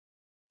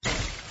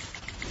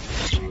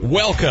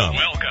Welcome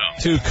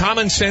to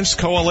Common Sense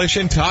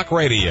Coalition Talk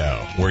Radio,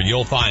 where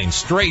you'll find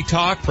straight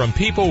talk from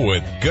people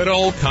with good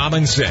old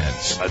common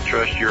sense. I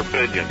trust your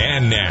opinion.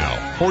 And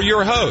now, for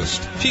your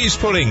host, she's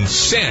putting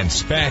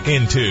sense back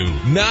into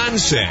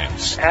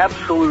nonsense.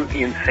 Absolute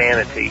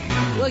insanity.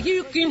 Well,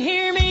 you can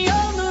hear me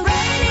on the radio.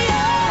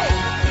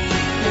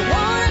 You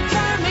want to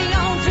turn me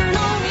on, turn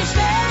on your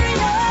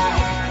stereo.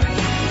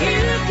 You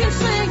can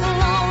sing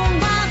along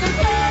while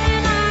they're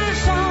playing our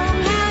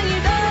song. How you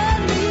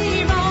done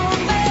me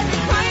wrong, baby,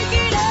 crank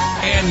it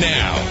up. And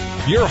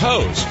now, your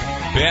host,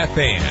 Beth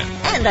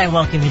Ann. And I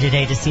welcome you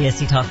today to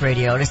CSC Talk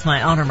Radio. It's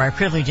my honor, my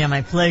privilege, and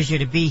my pleasure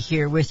to be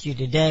here with you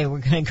today. We're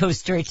going to go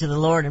straight to the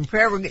Lord in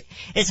prayer.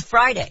 It's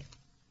Friday.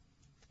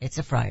 It's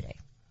a Friday.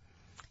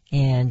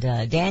 And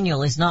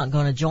Daniel is not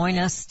going to join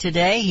us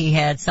today. He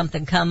had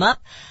something come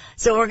up.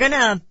 So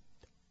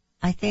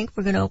I think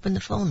we're going to open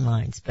the phone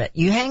lines. But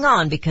you hang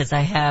on, because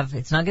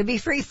it's not going to be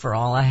free for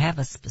all. I have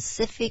a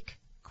specific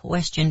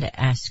question to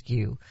ask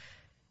you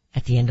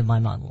at the end of my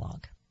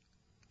monologue.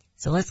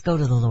 So let's go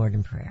to the Lord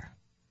in prayer.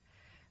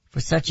 For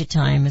such a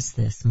time as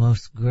this,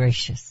 most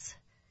gracious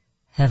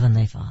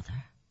Heavenly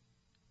Father,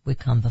 we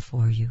come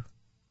before you.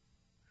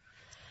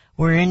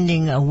 We're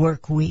ending a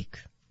work week,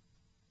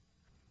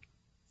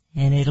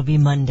 and it'll be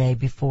Monday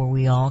before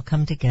we all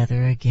come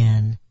together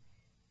again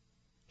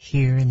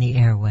here in the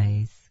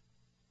airways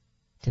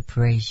to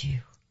praise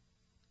you.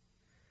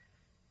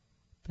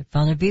 But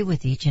Father, be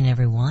with each and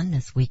every one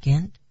this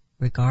weekend,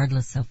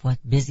 regardless of what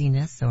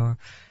busyness or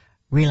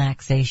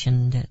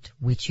relaxation that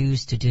we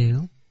choose to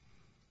do.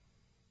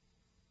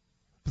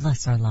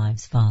 Bless our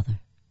lives, Father.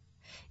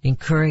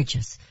 Encourage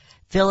us.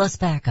 Fill us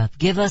back up.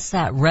 Give us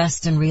that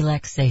rest and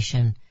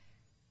relaxation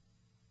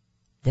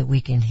that we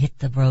can hit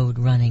the road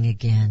running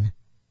again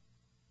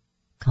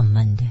come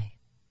Monday.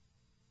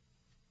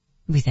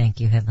 We thank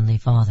you, Heavenly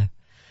Father,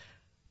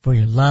 for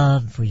your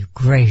love, for your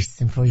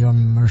grace, and for your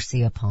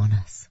mercy upon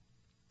us.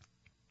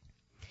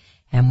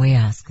 And we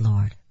ask,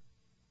 Lord,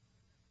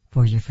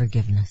 for your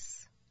forgiveness.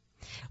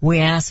 We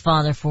ask,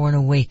 Father, for an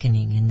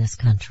awakening in this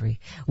country.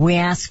 We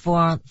ask,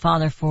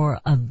 Father, for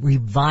a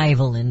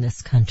revival in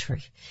this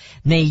country.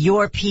 May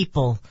your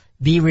people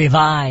be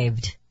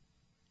revived.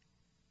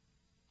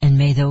 And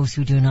may those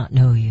who do not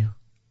know you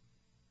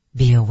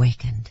be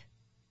awakened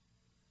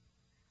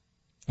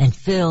and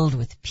filled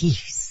with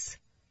peace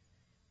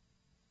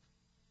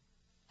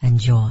and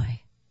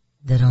joy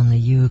that only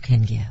you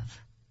can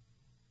give.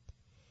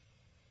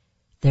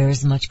 There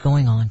is much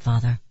going on,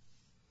 Father.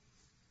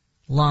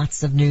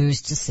 Lots of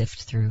news to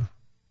sift through.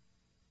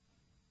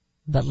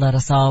 But let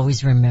us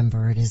always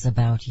remember it is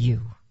about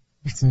you.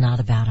 It's not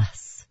about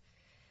us.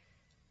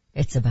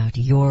 It's about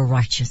your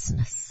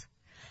righteousness.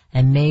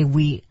 And may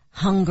we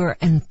hunger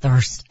and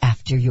thirst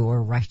after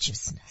your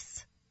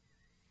righteousness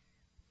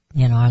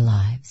in our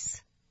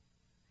lives,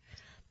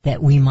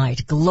 that we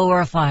might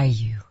glorify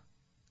you.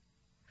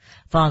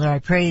 Father, I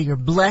pray your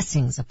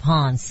blessings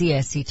upon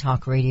CSC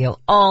Talk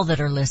Radio, all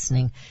that are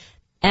listening,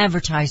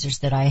 advertisers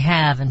that I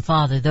have, and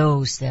Father,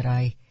 those that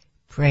I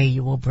pray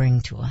you will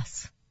bring to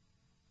us,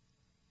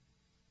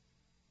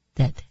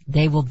 that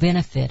they will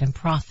benefit and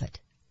profit.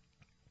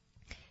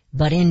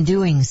 But in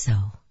doing so,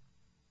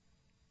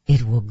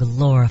 it will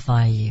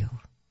glorify you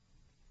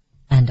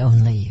and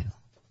only you.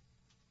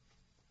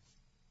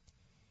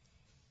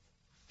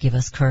 Give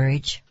us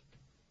courage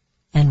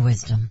and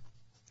wisdom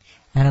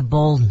and a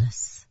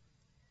boldness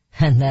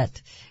and that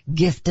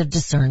gift of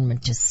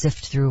discernment to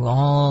sift through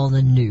all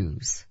the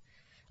news,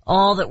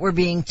 all that we're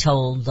being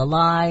told, the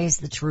lies,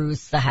 the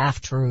truths, the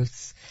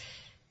half-truths,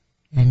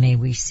 and may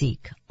we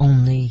seek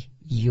only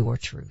your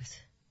truth.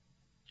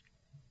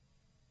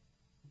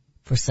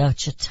 For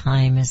such a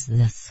time as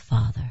this,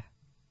 Father,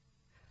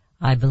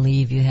 I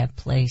believe you have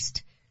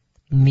placed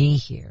me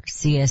here,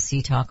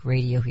 CSC Talk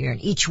Radio here,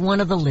 and each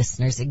one of the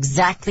listeners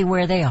exactly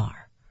where they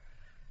are,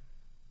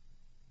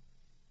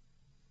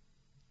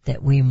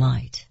 that we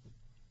might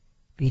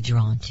be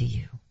drawn to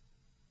you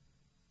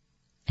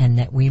and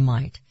that we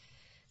might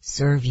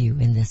serve you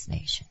in this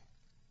nation.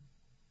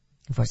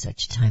 For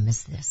such a time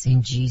as this,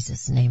 in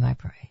Jesus' name I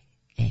pray.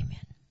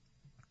 Amen.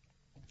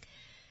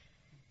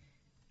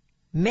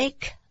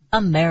 Make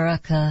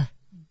America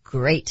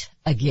great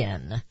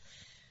again.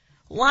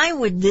 Why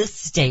would this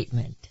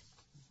statement,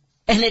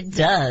 and it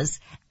does,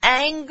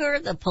 anger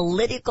the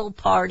political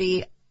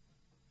party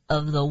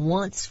of the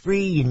once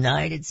free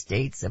United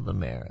States of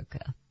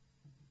America?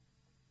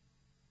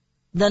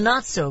 The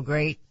not so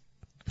great,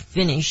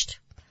 finished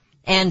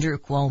Andrew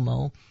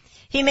Cuomo,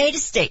 he made a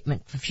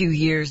statement a few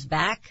years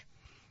back.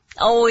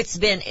 Oh, it's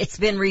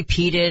been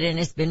repeated and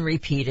it's been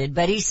repeated,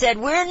 but he said,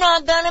 we're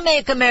not gonna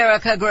make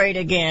America great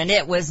again.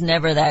 It was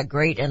never that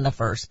great in the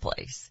first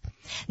place.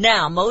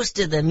 Now, most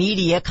of the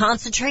media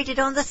concentrated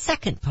on the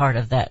second part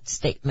of that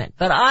statement,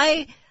 but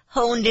I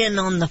honed in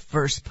on the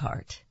first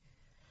part.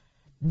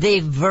 The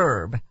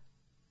verb,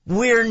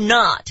 we're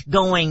not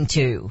going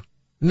to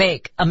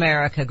make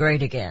America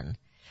great again.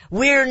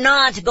 We're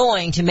not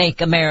going to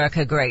make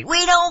America great.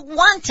 We don't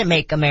want to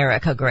make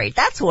America great.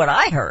 That's what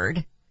I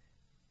heard.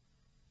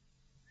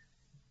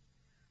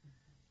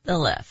 the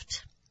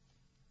left,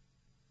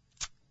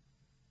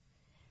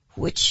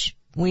 which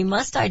we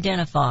must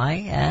identify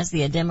as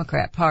the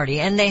Democrat Party,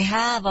 and they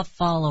have a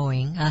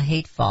following, a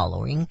hate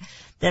following,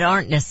 that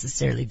aren't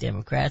necessarily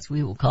Democrats,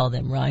 we will call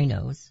them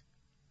rhinos,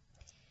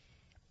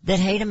 that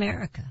hate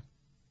America.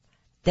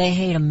 They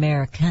hate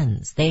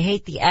Americans. They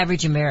hate the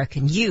average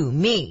American, you,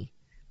 me.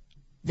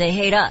 They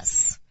hate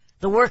us,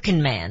 the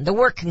working man, the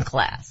working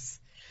class,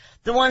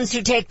 the ones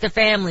who take their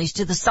families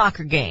to the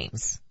soccer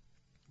games,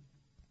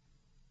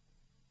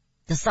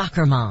 the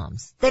soccer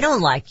moms. They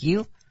don't like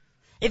you.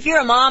 If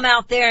you're a mom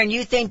out there and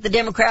you think the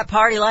Democrat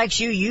Party likes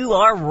you, you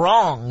are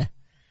wrong.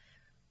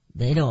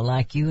 They don't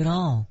like you at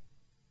all.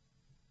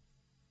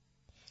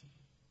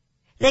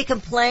 They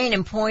complain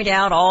and point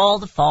out all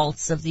the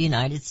faults of the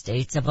United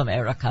States of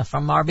America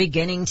from our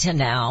beginning to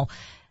now.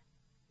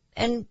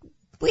 And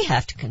we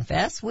have to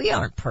confess, we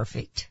aren't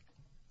perfect.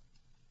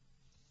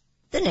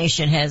 The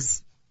nation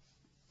has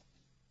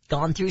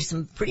gone through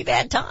some pretty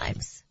bad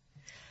times.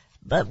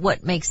 But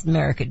what makes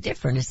America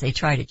different is they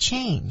try to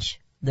change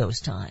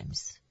those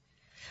times.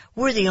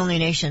 We're the only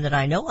nation that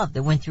I know of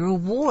that went through a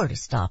war to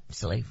stop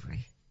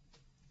slavery.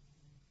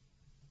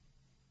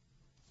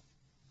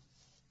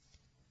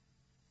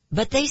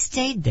 But they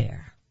stayed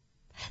there.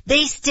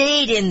 They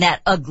stayed in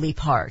that ugly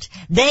part.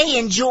 They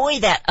enjoy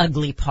that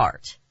ugly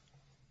part.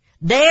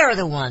 They're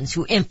the ones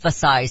who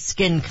emphasize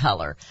skin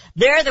color.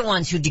 They're the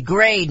ones who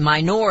degrade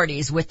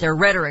minorities with their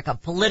rhetoric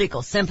of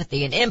political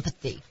sympathy and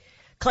empathy,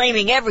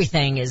 claiming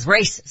everything is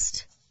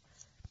racist.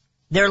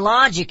 Their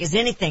logic is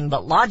anything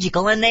but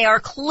logical, and they are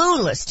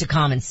clueless to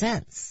common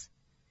sense.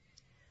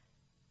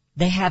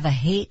 They have a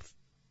hate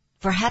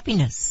for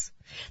happiness.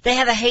 They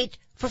have a hate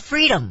for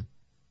freedom,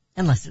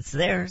 unless it's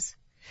theirs.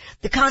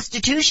 The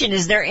Constitution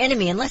is their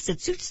enemy unless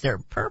it suits their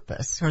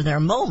purpose or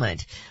their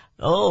moment.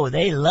 Oh,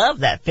 they love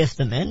that Fifth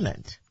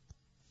Amendment.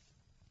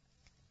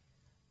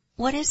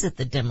 What is it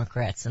the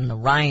Democrats and the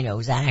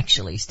rhinos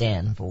actually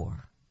stand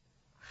for?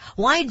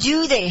 Why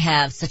do they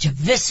have such a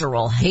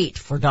visceral hate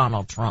for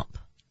Donald Trump?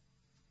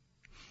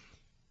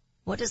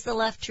 What does the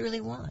left truly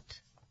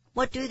want?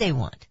 What do they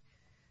want?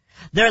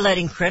 They're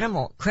letting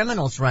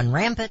criminals run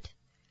rampant.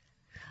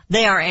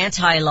 They are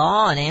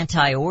anti-law and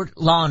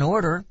anti-law and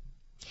order.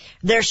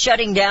 They're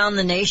shutting down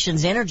the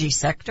nation's energy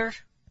sector.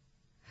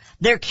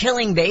 They're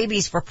killing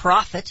babies for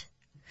profit.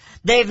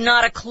 They've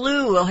not a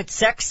clue what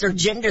sex or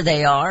gender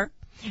they are.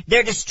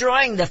 They're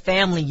destroying the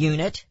family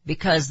unit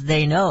because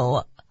they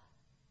know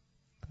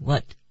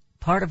what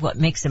part of what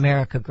makes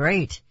America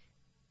great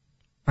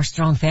are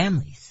strong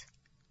families.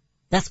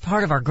 That's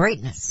part of our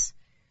greatness.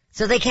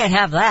 So they can't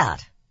have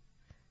that.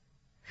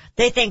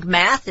 They think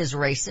math is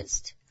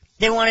racist.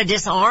 They want to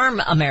disarm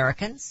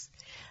Americans.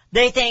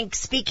 They think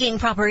speaking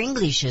proper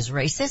English is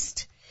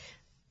racist.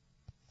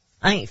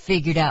 I ain't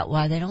figured out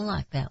why they don't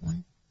like that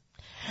one.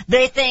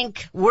 They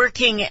think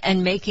working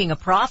and making a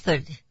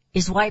profit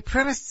is white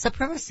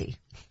supremacy.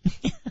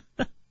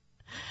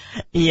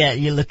 Yeah,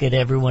 you look at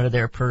every one of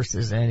their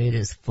purses and it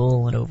is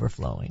full and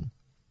overflowing.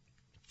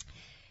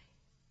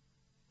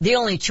 The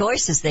only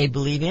choices they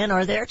believe in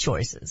are their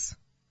choices.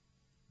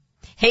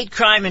 Hate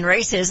crime and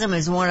racism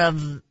is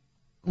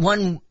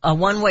a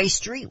one-way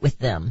street with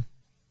them.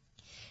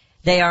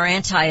 They are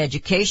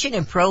anti-education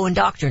and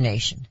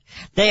pro-indoctrination.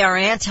 They are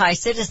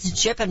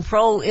anti-citizenship and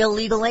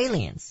pro-illegal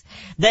aliens.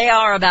 They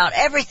are about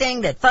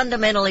everything that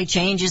fundamentally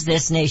changes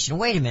this nation.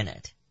 Wait a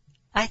minute.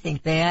 I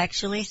think they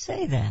actually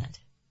say that.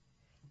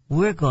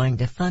 We're going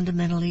to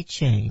fundamentally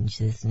change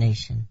this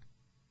nation.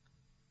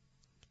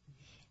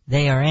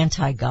 They are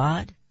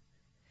anti-God.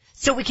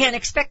 So we can't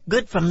expect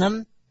good from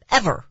them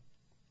ever.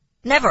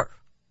 Never.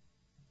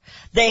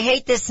 They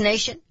hate this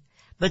nation,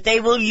 but they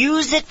will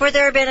use it for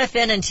their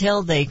benefit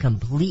until they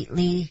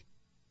completely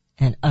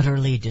and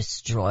utterly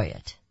destroy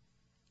it.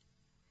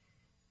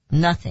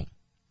 Nothing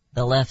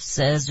the left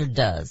says or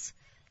does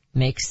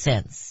makes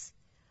sense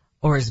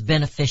or is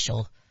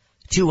beneficial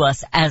to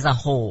us as a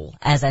whole,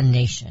 as a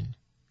nation.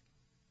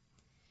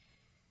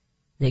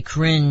 They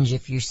cringe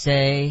if you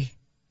say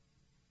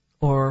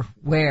or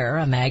wear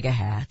a MAGA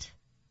hat.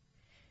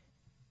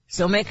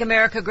 So Make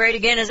America Great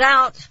Again is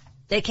out.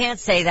 They can't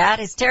say that.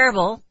 It's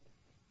terrible.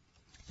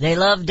 They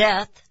love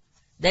death.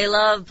 They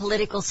love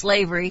political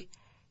slavery.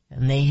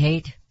 And they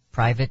hate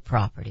private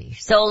property.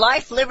 So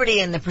life, liberty,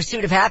 and the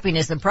pursuit of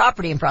happiness and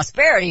property and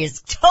prosperity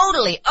is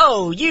totally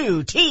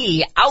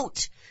O-U-T,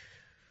 out.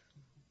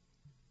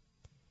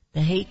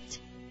 The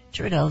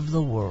hatred of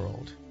the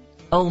world.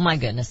 Oh my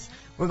goodness.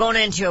 We're going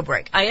into a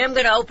break. I am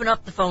going to open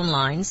up the phone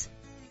lines.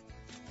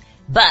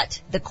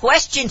 But the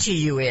question to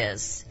you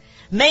is,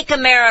 make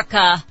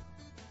America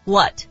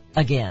what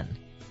again?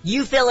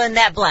 You fill in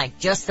that blank.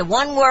 Just the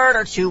one word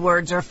or two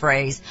words or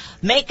phrase.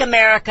 Make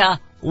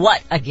America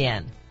what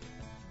again?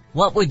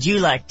 What would you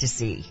like to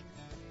see?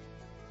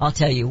 I'll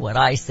tell you what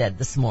I said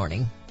this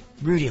morning.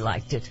 Rudy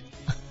liked it.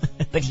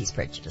 But he's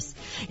prejudiced.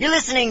 You're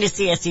listening to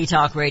CSC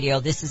Talk Radio.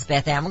 This is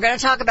Beth Ann. We're going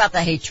to talk about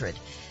the hatred.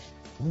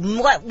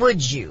 What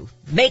would you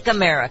make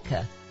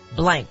America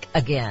blank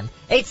again.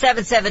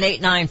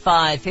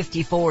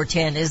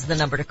 877-895-5410 is the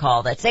number to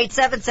call. That's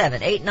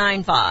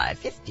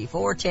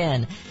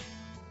 877-895-5410.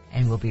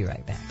 And we'll be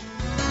right back.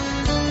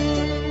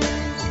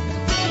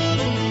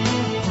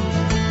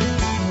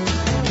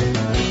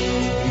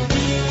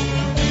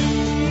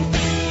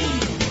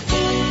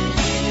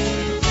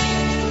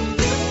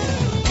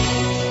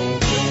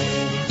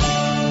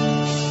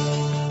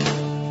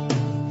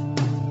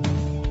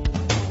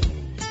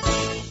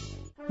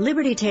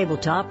 Liberty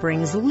Tabletop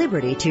brings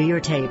liberty to your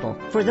table.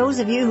 For those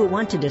of you who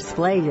want to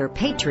display your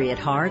patriot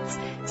hearts,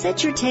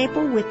 set your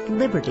table with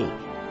Liberty,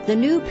 the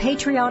new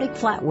patriotic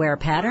flatware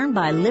pattern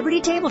by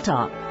Liberty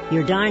Tabletop.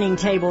 Your dining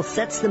table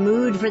sets the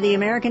mood for the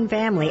American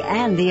family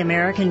and the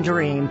American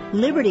dream.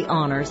 Liberty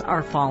honors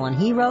our fallen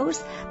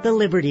heroes, the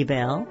Liberty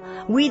Bell,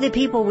 We the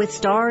People with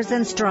Stars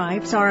and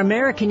Stripes, our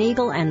American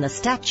Eagle, and the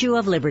Statue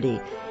of Liberty.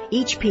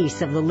 Each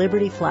piece of the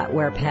Liberty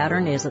flatware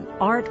pattern is an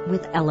art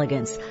with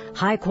elegance,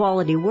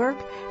 high-quality work,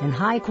 and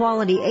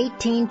high-quality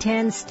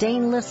 1810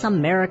 stainless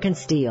American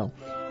steel.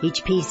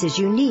 Each piece is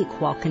unique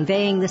while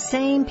conveying the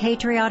same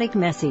patriotic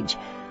message,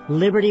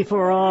 liberty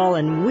for all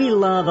and we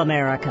love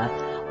America.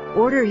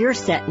 Order your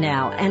set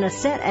now and a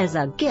set as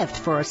a gift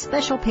for a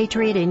special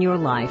patriot in your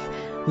life.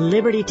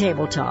 Liberty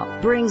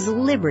Tabletop brings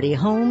liberty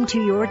home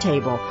to your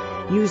table.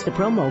 Use the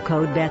promo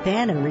code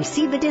BethAnn and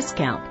receive a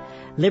discount.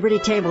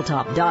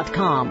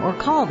 LibertyTabletop.com or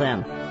call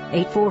them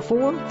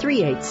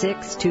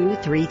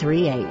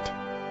 844-386-2338.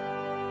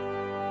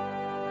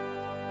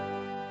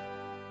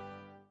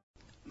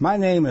 My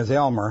name is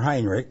Elmer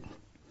Heinrich.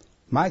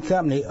 My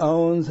company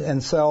owns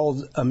and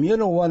sells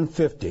Immuno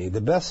 150,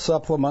 the best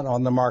supplement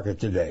on the market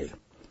today.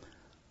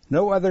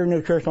 No other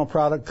nutritional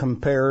product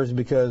compares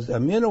because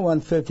Immuno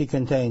 150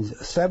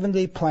 contains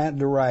 70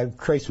 plant-derived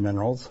trace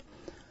minerals,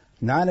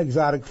 9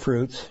 exotic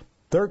fruits,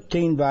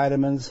 13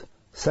 vitamins,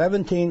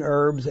 17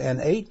 herbs, and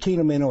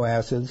 18 amino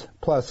acids,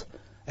 plus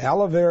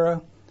aloe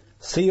vera,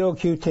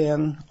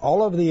 CoQ10,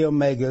 all of the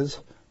omegas,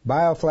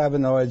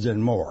 bioflavonoids,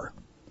 and more.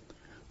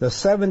 The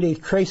 70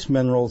 trace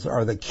minerals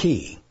are the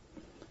key.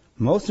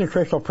 Most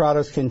nutritional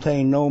products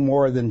contain no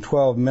more than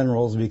 12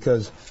 minerals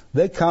because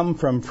they come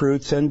from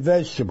fruits and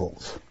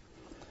vegetables.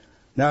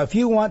 Now, if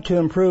you want to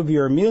improve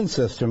your immune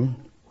system,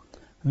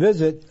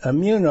 visit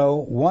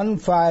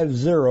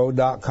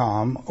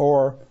Immuno150.com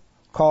or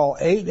call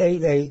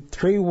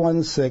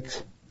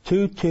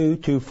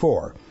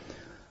 888-316-2224.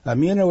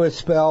 Immuno is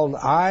spelled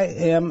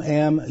I-M-M-U-N-O.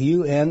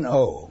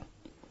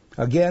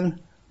 Again,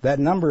 that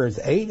number is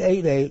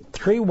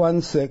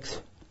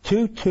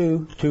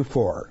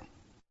 888-316-2224.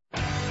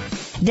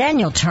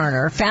 Daniel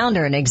Turner,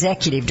 founder and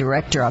executive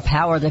director of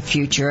Power the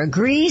Future,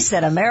 agrees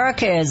that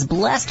America is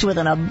blessed with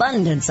an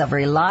abundance of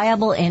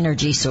reliable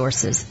energy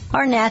sources.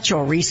 Our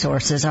natural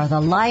resources are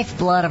the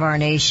lifeblood of our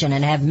nation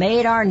and have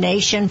made our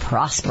nation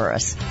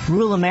prosperous.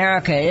 Rural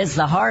America is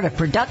the heart of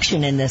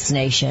production in this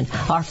nation.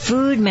 Our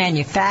food,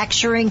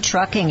 manufacturing,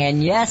 trucking,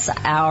 and yes,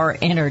 our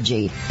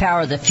energy.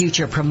 Power the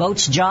Future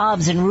promotes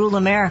jobs in rural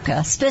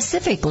America,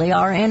 specifically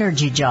our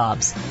energy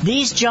jobs.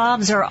 These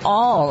jobs are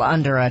all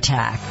under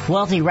attack.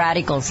 Wealthy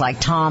radicals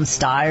like Tom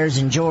Stiers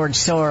and George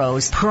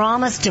Soros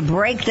promise to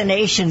break the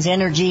nation's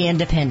energy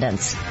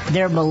independence.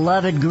 Their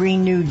beloved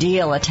Green New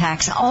Deal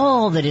attacks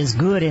all that is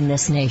good in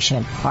this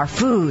nation. Our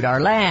food, our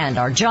land,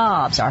 our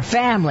jobs, our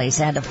families,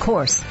 and of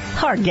course,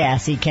 our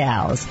gassy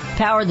cows.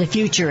 Power the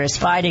Future is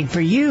fighting for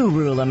you,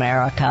 rural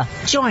America.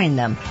 Join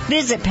them.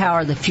 Visit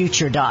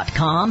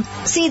PowerTheFuture.com.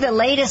 See the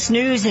latest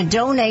news and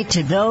donate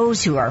to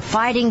those who are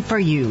fighting for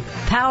you.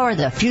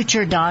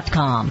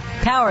 PowerTheFuture.com.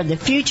 Power the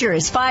Future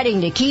is fighting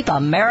to keep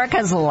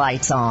America's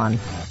lights on.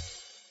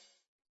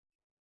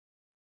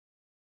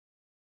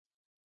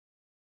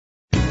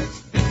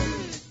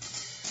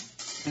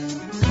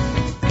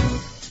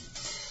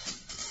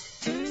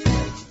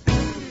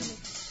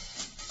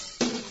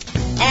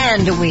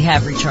 And we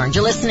have returned.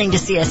 You're listening to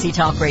CSC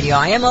Talk Radio.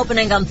 I am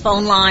opening on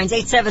phone lines,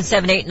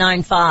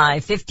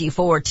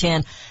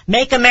 877-895-5410.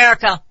 Make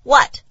America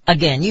what?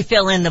 Again, you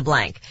fill in the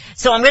blank.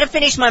 So I'm going to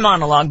finish my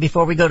monologue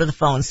before we go to the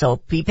phone, so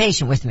be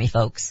patient with me,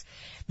 folks.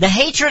 The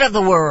hatred of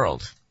the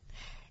world.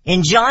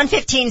 In John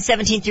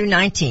 15:17 through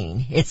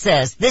 19, it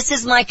says, "This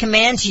is my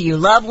command to you,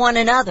 love one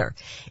another.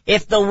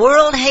 If the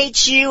world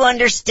hates you,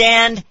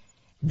 understand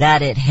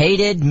that it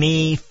hated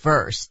me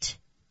first."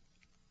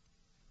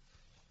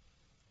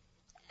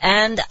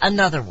 And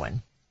another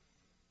one.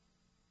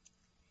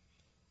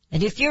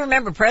 And if you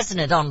remember,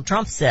 President Donald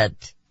Trump said,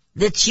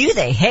 "It's you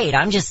they hate,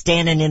 I'm just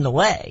standing in the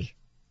way."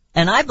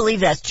 And I believe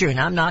that's true, and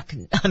I'm not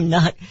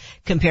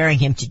comparing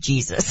him to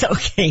Jesus,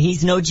 okay?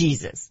 He's no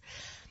Jesus.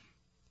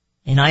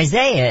 In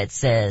Isaiah it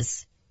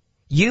says,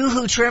 "You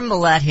who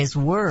tremble at his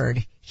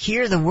word,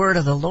 hear the word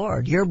of the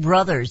Lord. Your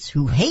brothers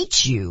who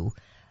hate you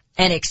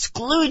and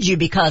exclude you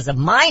because of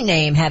my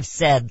name have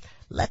said,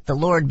 let the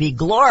Lord be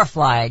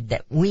glorified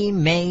that we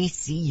may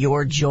see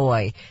your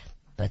joy.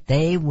 But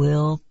they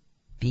will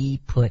be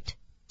put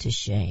to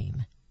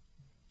shame."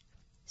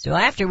 So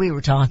after we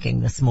were talking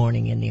this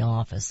morning in the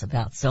office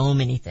about so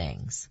many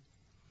things,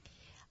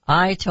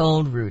 I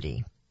told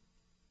Rudy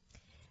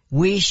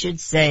we should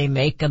say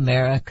make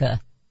America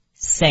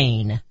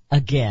sane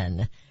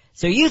again.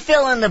 So you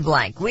fill in the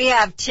blank. We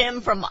have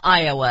Tim from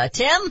Iowa.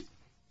 Tim,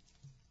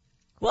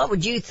 what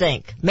would you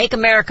think? Make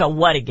America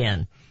what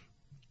again?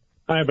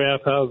 Hi,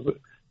 Beth.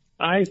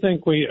 I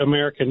think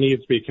America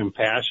needs to be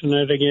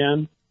compassionate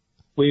again.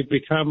 We've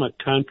become a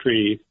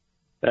country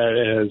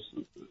that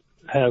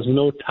has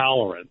no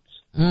tolerance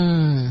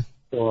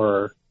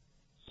for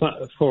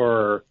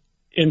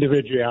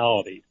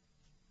individuality.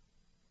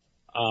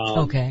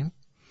 Okay.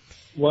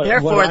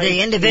 Therefore,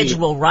 the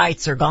individual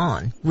rights are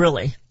gone,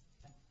 really.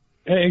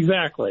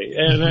 Exactly.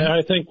 And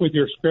I think with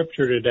your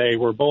scripture today,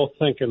 we're both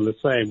thinking the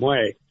same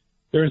way.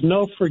 There's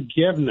no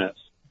forgiveness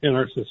in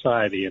our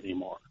society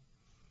anymore.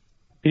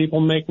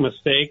 People make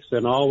mistakes,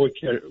 and all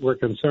we're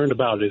concerned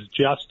about is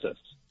justice.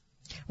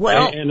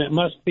 Well, and it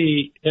must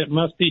be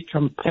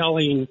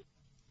compelling,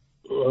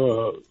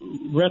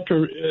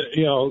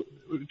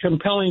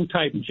 compelling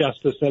type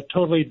justice that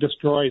totally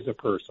destroys a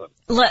person.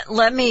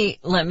 Let me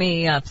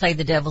play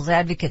the devil's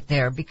advocate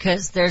there,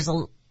 because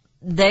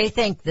they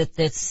think that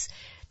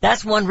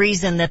that's one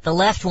reason that the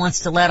left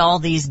wants to let all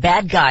these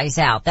bad guys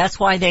out. That's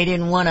why they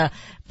didn't want to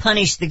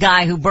punish the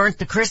guy who burnt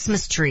the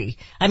Christmas tree.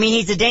 I mean,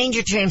 he's a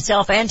danger to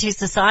himself and to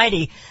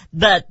society,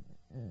 but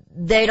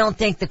they don't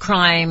think the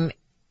crime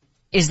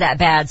is that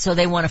bad, so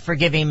they want to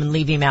forgive him and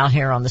leave him out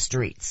here on the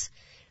streets.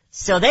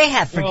 So they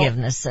have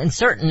forgiveness in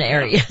certain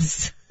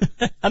areas.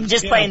 I'm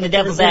just playing the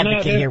devil's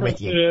advocate here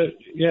with you.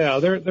 Yeah,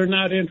 they're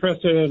not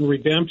interested in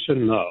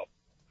redemption, though.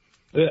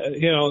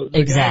 The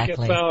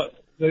exactly. guy gets out,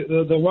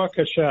 the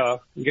Waukesha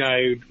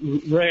guy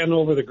who ran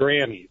over the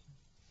grannies.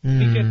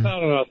 He gets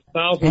out on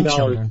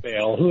 $1,000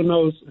 bail. Who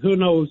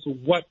knows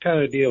what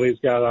kind of deal he's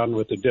got on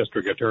with the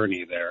district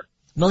attorney there.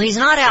 Well, he's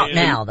not out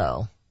now,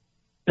 though.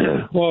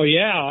 Well,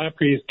 yeah,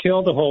 after he's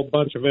killed a whole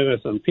bunch of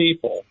innocent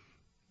people.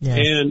 Yes.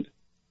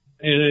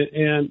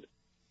 And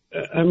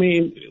I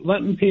mean,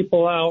 letting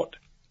people out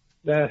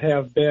that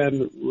have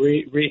been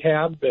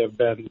rehabbed,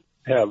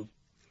 have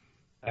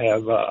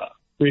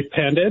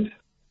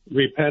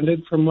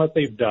repented from what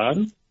they've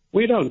done.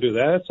 We don't do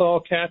that. It's all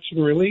catch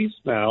and release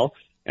now.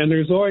 And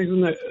there's always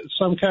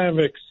some kind of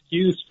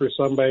excuse for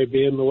somebody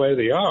being the way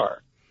they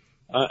are.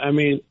 I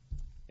mean,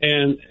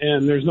 and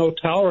there's no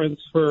tolerance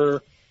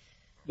for,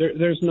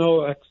 there's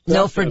no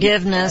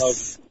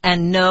forgiveness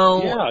and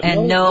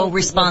no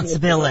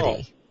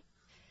responsibility.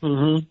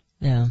 Mm-hmm.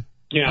 Yeah.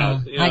 Yeah.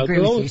 I agree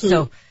with you.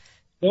 So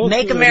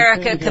make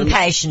America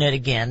compassionate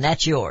again.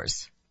 That's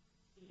yours.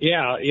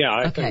 Yeah,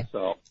 I think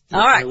so.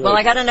 All right. Well,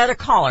 I got another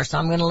caller, so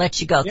I'm going to let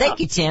you go. Yeah.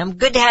 Thank you, Tim.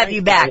 Good to have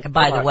you back,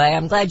 by the way.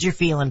 I'm glad you're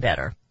feeling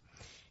better.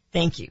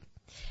 Thank you.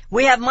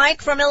 We have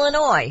Mike from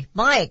Illinois.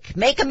 Mike,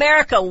 make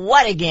America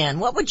what again?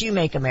 What would you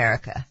make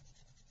America?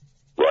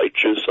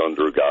 Righteous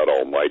under God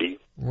Almighty.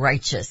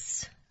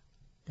 Righteous.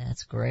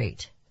 That's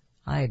great.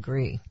 I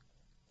agree.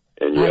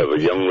 And you have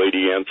a young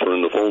lady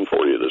answering the phone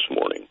for you this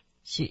morning.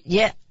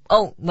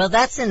 Oh, well,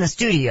 that's in the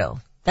studio.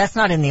 That's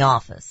not in the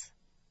office.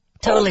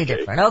 Totally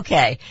different.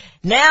 Okay.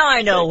 Now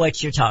I know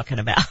what you're talking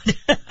about.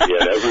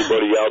 Yeah,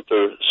 everybody out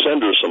there,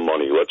 send her some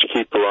money. Let's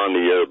keep her on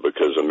the air,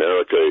 because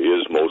America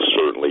is most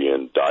certainly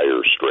in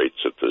dire straits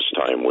at this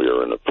time. We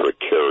are in a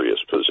precarious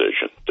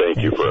position. Thank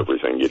you for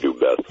everything you do,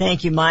 Beth.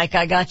 Thank you, Mike.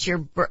 I got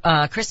your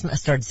Christmas, I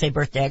started to say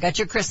birthday. I got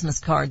your Christmas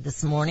card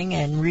this morning,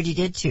 and Rudy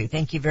did too.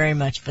 Thank you very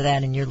much for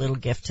that and your little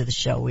gift to the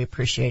show. We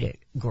appreciate it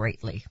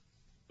greatly.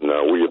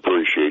 No, we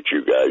appreciate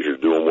you guys. You're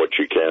doing what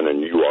you can,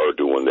 and you are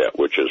doing that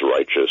which is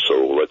righteous.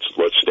 So let's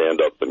stand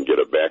up and get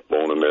a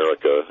backbone,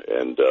 America,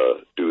 and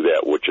do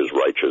that which is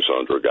righteous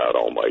under God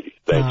Almighty.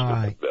 Thanks.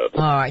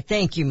 All right.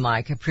 Thank you,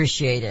 Mike.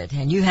 Appreciate it.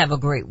 And you have a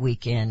great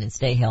weekend, and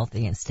stay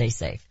healthy and stay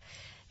safe.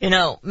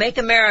 Make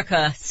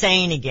America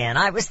sane again.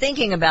 I was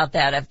thinking about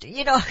that after,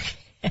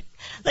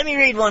 let me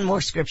read one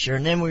more scripture,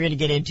 and then we're going to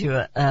get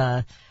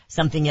into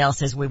something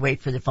else as we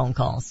wait for the phone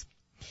calls.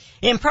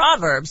 In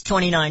Proverbs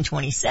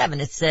 29:27,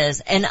 it says,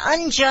 "An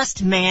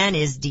unjust man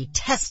is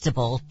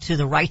detestable to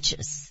the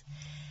righteous,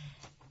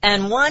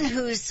 and one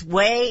whose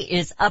way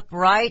is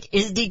upright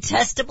is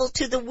detestable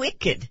to the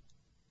wicked."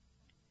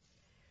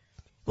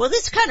 Well,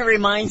 this kind of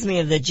reminds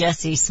me of the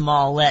Jussie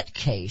Smollett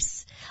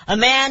case. A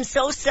man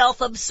so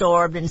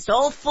self-absorbed and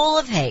so full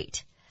of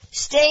hate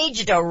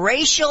staged a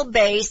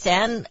racial-based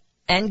and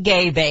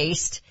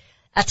gay-based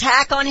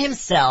attack on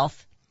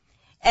himself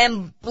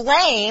and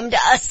blamed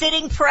a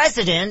sitting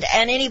president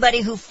and anybody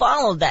who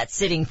followed that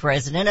sitting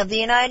president of the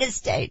United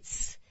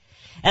States.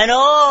 And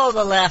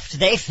the left,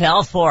 they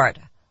fell for it.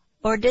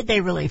 Or did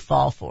they really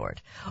fall for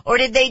it? Or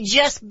did they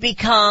just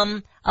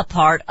become a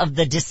part of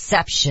the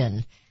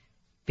deception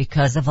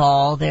because of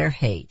all their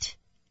hate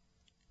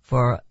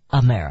for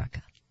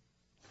America?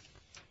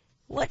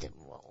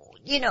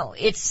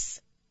 It's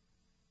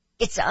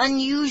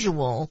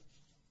unusual.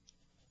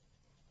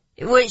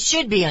 Well, it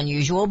should be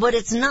unusual, but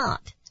it's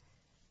not.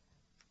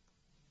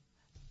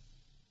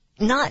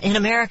 Not in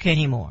America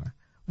anymore.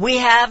 We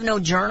have no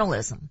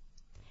journalism.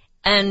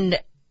 And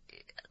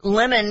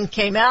Lemon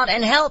came out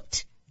and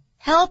helped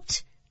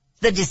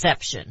the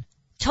deception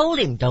told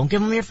him, don't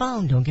give him your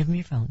phone, don't give him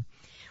your phone.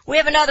 We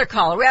have another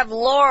caller. We have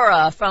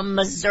Laura from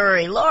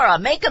Missouri. Laura,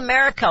 make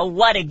America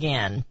what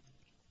again?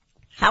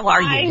 How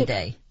are you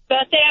today?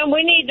 Beth Ann,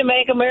 we need to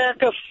make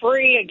America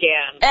free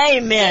again.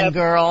 Amen,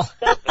 girl.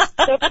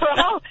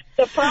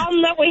 The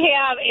problem that we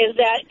have is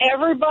that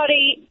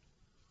everybody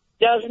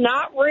does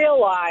not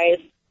realize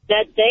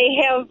that they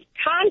have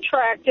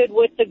contracted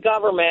with the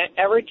government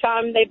every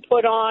time they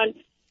put on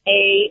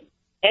any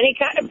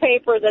kind of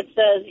paper that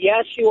says,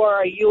 yes, you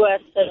are a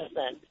U.S.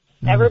 citizen.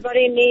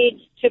 Everybody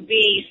needs to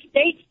be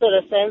state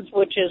citizens,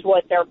 which is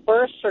what their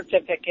birth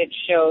certificate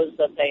shows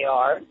that they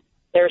are.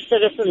 They're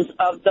citizens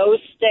of those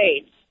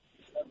states.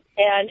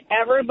 And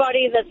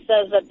everybody that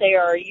says that they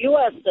are a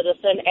U.S.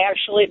 citizen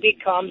actually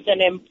becomes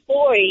an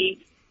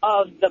employee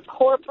of the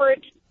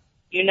corporate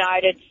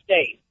United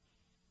States.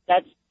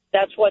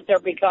 That's what they're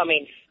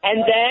becoming.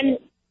 And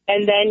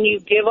then you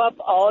give up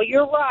all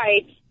your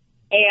rights,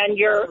 and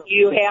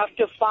you have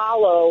to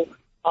follow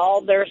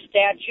all their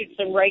statutes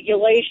and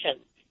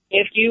regulations.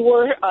 If you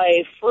were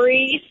a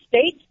free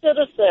state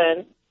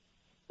citizen,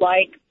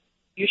 like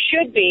you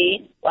should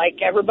be,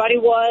 like everybody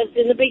was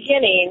in the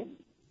beginning,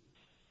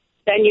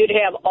 then you'd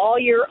have all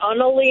your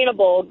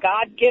unalienable,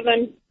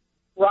 God-given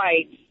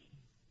rights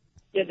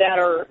that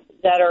are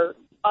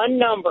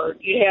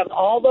unnumbered. You'd have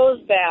all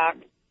those back,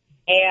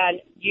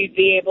 and you'd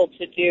be able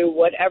to do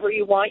whatever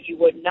you want. You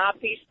would not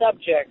be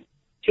subject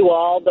to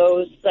all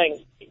those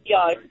things.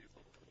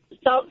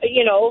 So,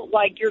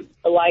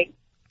 like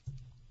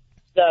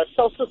the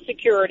Social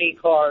Security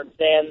cards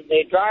and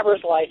the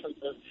driver's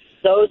licenses,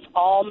 those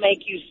all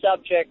make you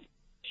subject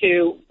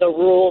to the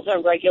rules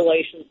and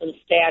regulations and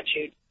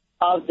statutes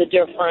of the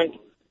different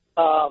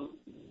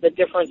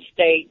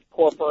state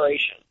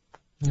corporations.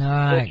 All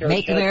right.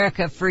 Make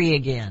America free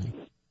again.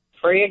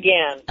 Free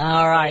again.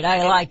 All right.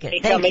 I like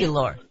it. Thank you,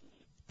 Laura.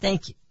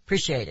 Thank you.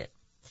 Appreciate it.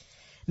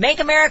 Make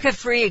America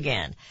free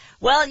again.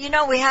 Well,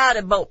 we had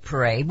a boat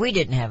parade. We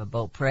didn't have a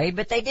boat parade,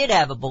 but they did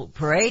have a boat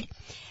parade.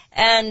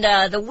 And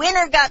the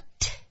winner got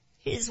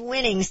his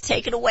winnings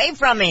taken away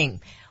from him.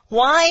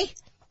 Why?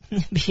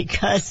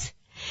 Because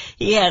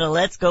he had a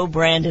Let's Go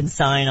Brandon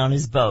sign on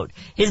his boat.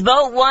 His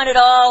boat won it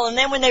all, and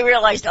then when they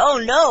realized, oh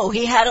no,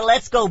 he had a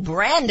Let's Go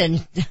Brandon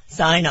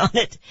sign on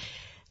it,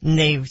 and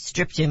they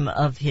stripped him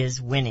of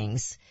his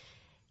winnings.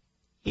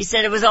 He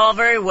said it was all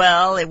very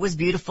well. It was a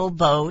beautiful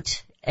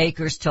boat.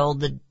 Akers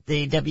told the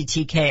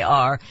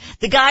WTKR.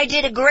 The guy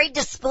did a great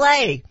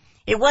display.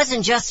 It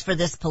wasn't just for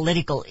this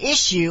political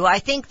issue. I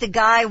think the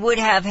guy would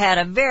have had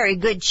a very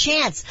good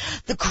chance.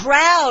 The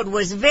crowd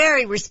was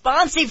very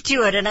responsive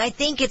to it, and I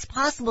think it's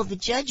possible the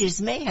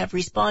judges may have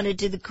responded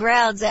to the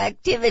crowd's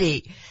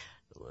activity.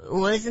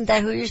 Well, isn't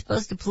that who you're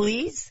supposed to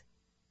please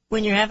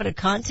when you're having a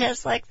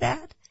contest like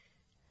that?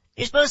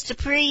 You're supposed to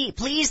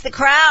please the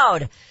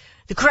crowd.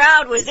 The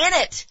crowd was in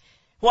it.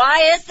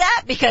 Why is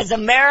that? Because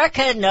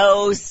America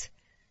knows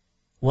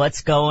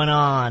what's going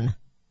on.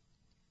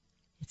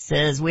 It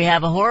says we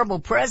have a horrible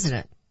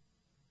president.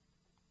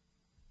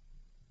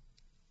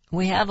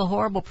 We have a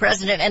horrible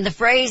president, and the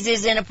phrase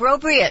is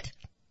inappropriate.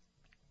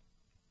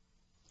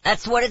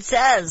 That's what it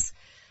says.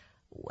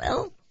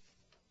 Well,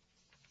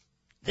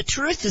 the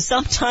truth is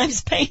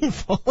sometimes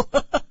painful.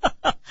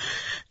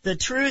 The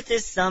truth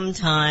is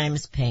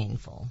sometimes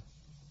painful.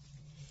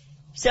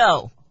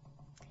 So,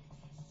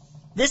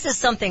 this is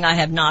something I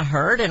have not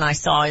heard, and I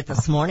saw it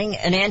this morning.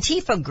 An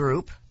Antifa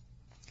group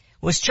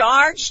was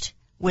charged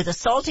with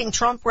assaulting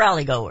Trump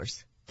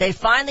rally-goers. They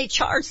finally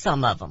charged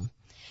some of them.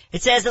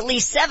 It says at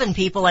least 7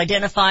 people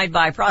identified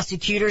by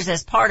prosecutors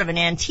as part of an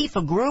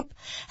Antifa group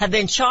have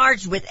been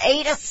charged with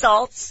 8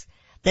 assaults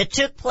that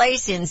took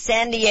place in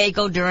San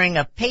Diego during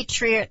a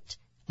Patriot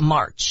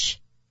March.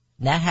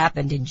 That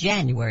happened in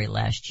January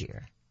last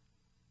year.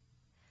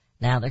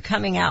 Now they're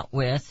coming out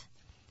with,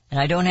 and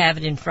I don't have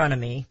it in front of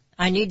me,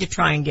 I need to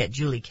try and get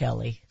Julie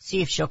Kelly,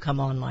 see if she'll come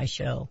on my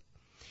show.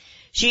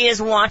 She is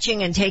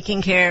watching and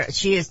taking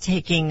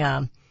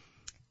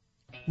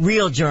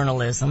real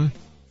journalism,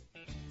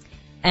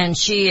 and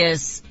she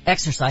is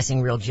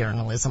exercising real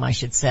journalism, I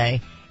should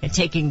say, and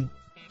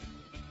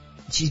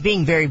she's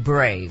being very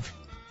brave.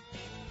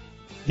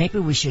 Maybe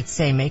we should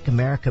say make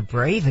America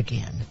brave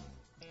again.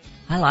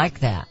 I like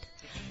that.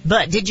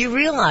 But did you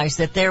realize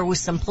that there was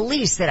some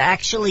police that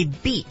actually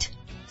beat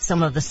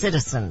some of the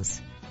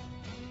citizens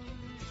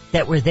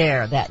that were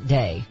there that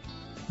day,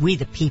 we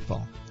the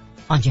people,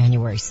 on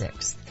January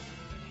 6th?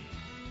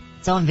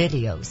 It's on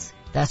videos.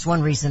 That's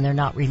one reason they're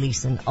not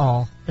releasing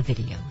all the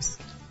videos.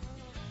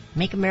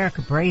 Make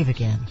America brave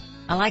again.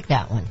 I like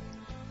that one.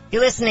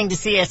 You're listening to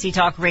CSC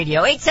Talk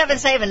Radio,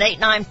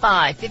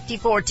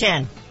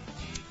 877-895-5410.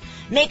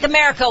 Make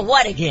America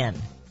what again?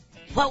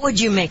 What would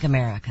you make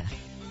America?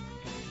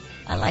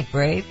 I like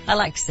brave. I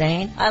like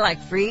sane. I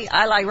like free.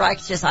 I like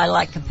righteous. I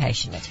like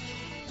compassionate.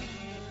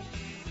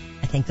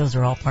 I think those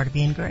are all part of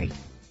being great.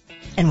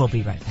 And we'll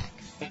be right back.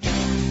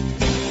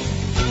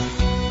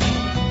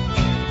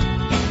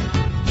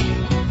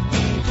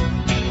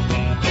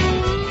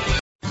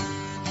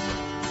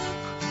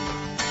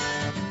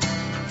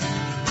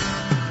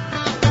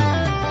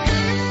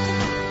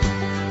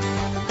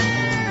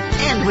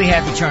 And we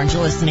have returned.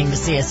 You're listening to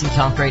CSC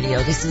Talk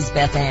Radio. This is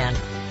Beth Ann.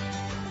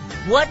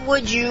 What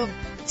would you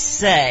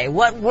say?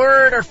 What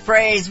word or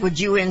phrase would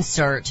you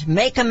insert?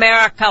 Make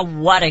America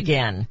what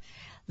again?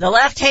 The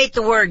left hate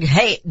the word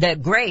hate, the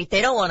great.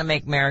 They don't want to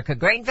make America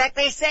great. In fact,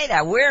 they say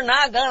that. We're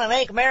not going to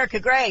make America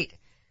great.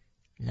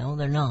 No,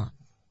 they're not.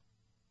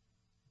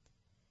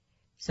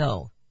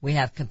 So, we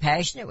have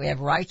compassionate, we have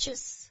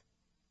righteous,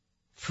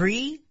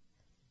 free.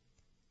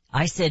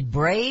 I said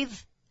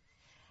brave.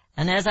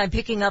 And as I'm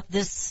picking up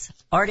this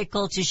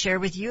article to share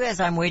with you,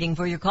 as I'm waiting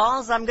for your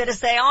calls, I'm going to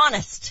say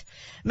honest.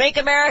 Make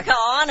America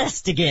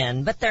honest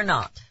again. But they're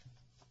not.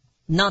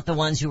 Not the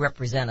ones who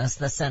represent us,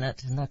 the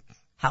Senate and the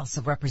House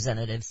of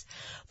Representatives.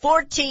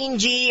 14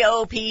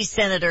 GOP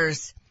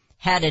senators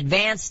had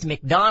advanced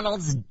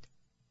McConnell's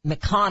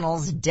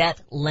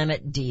debt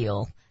limit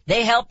deal.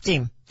 They helped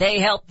him. They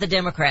helped the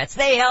Democrats.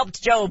 They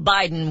helped Joe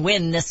Biden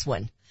win this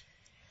one.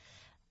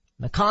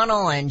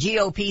 McConnell and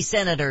GOP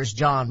senators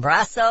John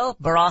Barrasso,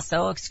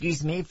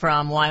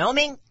 from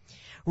Wyoming,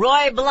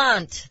 Roy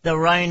Blunt, the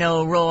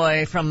Rhino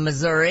Roy from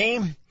Missouri,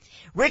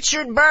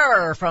 Richard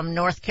Burr from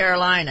North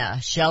Carolina,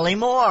 Shelley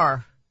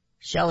Moore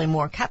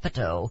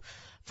Capito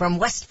from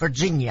West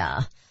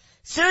Virginia,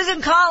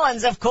 Susan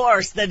Collins, of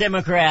course, the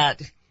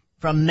Democrat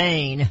from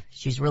Maine.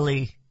 She's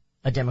really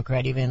a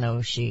Democrat even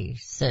though she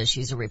says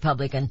she's a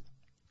Republican.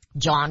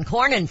 John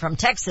Cornyn from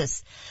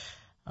Texas.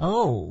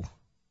 Oh,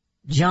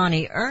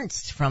 Johnny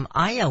Ernst from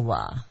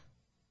Iowa.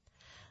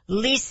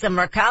 Lisa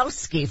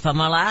Murkowski from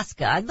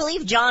Alaska. I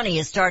believe Johnny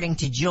is starting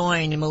to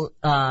join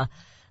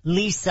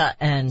Lisa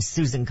and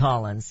Susan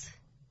Collins.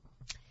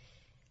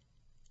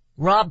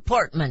 Rob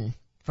Portman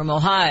from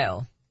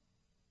Ohio.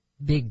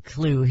 Big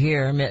clue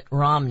here, Mitt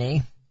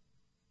Romney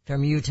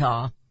from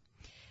Utah.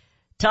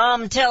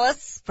 Tom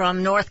Tillis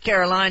from North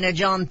Carolina,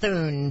 John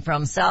Thune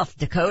from South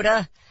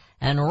Dakota,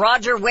 and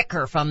Roger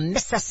Wicker from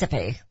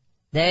Mississippi.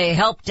 They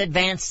helped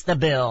advance the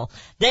bill.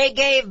 They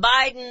gave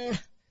Biden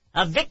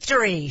a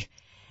victory.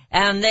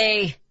 And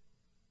they,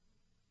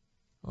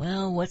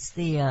 well, what's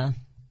the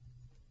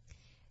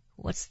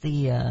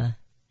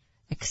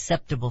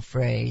acceptable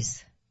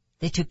phrase?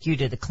 They took you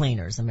to the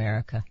cleaners,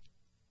 America.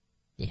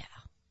 Yeah.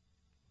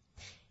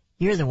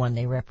 You're the one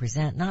they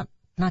represent, not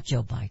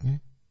Joe Biden.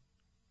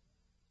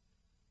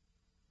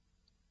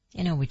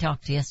 You know, we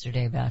talked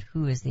yesterday about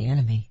who is the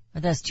enemy.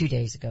 Or that's 2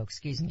 days ago,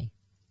 excuse me.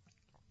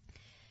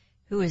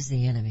 Who is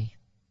the enemy?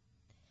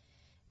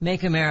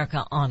 Make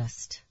America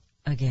honest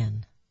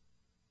again.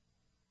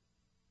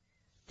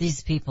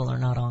 These people are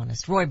not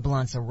honest. Roy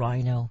Blunt's a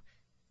rhino.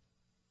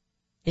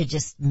 It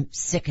just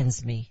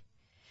sickens me.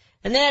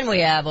 And then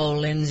we have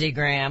Lindsey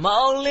Graham.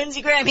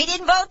 Lindsey Graham, he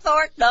didn't vote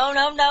for it.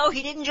 No,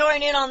 he didn't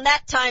join in on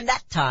that time,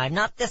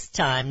 not this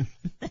time.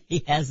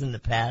 He has in the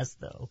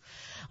past, though.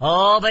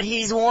 But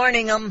he's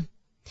warning them.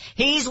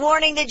 He's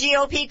warning the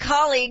GOP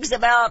colleagues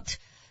about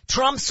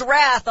Trump's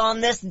wrath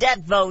on this debt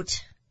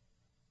vote.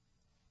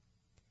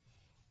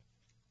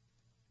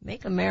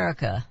 Make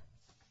America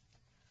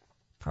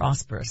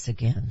prosperous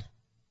again.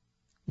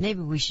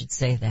 Maybe we should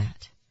say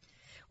that.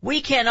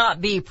 We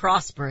cannot be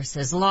prosperous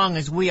as long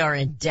as we are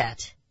in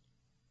debt.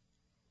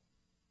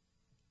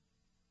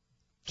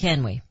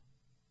 Can we?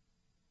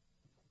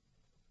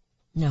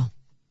 No.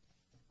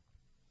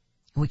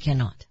 We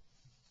cannot.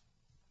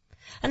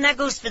 And that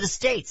goes for the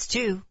states,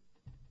 too.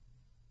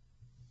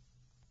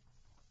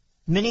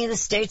 Many of the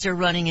states are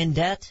running in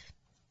debt.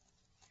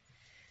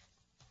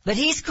 But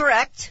he's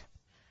correct.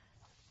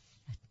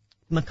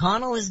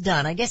 McConnell is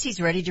done. I guess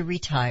he's ready to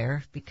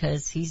retire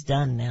because he's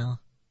done now.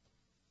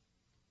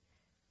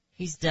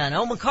 He's done.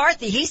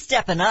 McCarthy, he's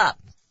stepping up.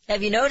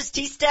 Have you noticed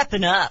he's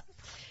stepping up?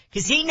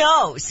 Because he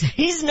knows.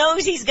 He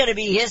knows he's going to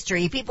be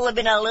history. People have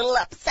been a little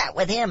upset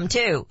with him,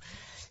 too.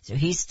 So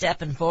he's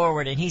stepping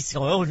forward and he's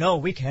going, oh no,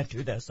 we can't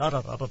do this,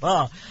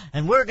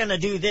 and we're going to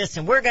do this,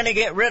 and we're going to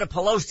get rid of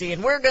Pelosi,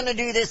 and we're going to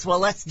do this. Well,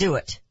 let's do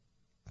it.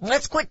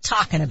 Let's quit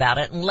talking about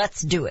it, and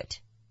let's do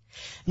it.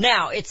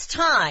 Now, it's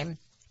time,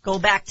 go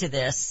back to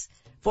this,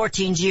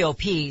 14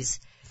 GOPs.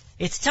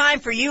 It's time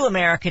for you,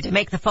 America, to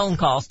make the phone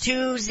calls,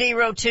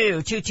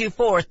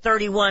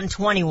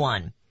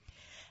 202-224-3121.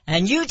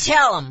 And you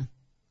tell them,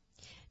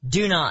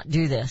 do not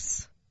do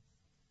this.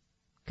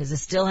 Because it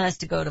still has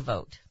to go to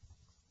vote.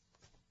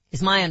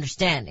 Is my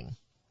understanding.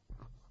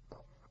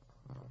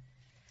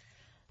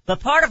 But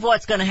part of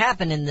what's going to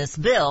happen in this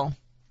bill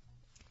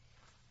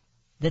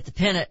that the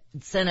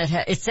Senate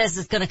it says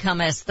it's going to come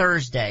as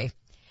Thursday.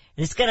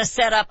 It's going to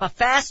set up a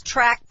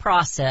fast-track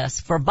process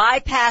for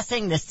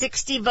bypassing the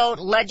 60-vote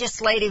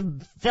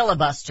legislative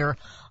filibuster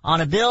on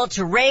a bill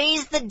to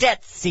raise the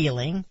debt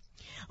ceiling,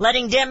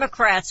 letting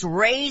Democrats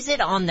raise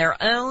it on their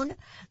own.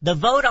 The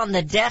vote on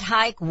the debt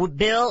hike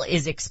bill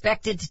is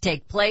expected to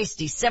take place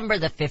December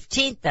the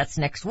 15th. That's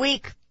next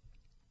week,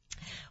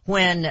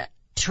 when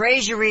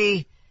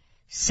Treasury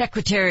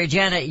Secretary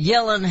Janet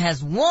Yellen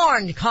has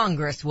warned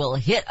Congress will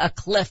hit a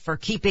cliff for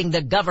keeping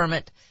the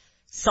government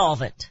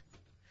solvent.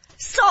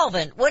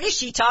 Solvent? What is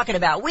she talking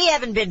about? We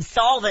haven't been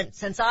solvent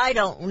since I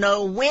don't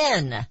know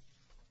when.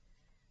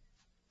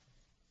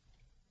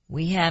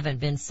 We haven't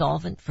been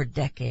solvent for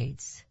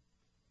decades.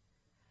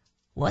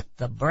 What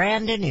the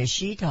Brandon is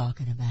she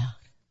talking about?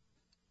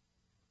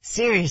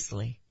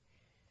 Seriously.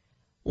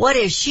 What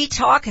is she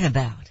talking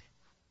about?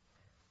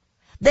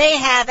 They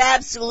have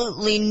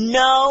absolutely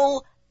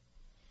no,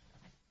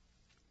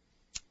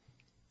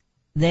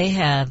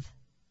 I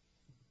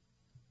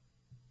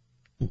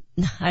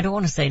don't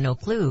want to say no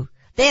clue.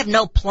 They have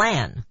no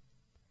plan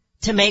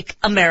to make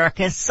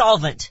America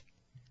solvent.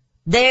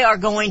 They are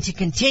going to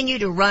continue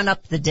to run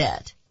up the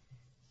debt.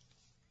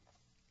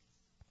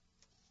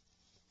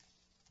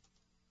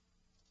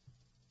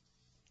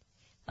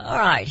 All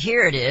right,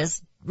 here it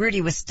is.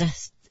 Rudy was to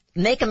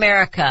make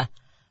America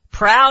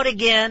proud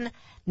again,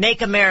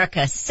 make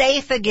America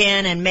safe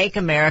again, and make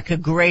America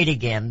great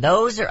again.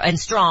 And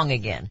strong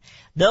again.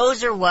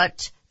 Those are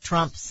what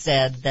Trump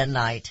said the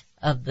night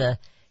of the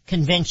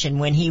convention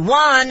when he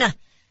won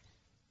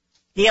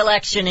the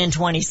election in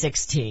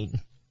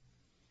 2016.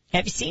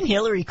 Have you seen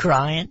Hillary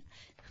crying?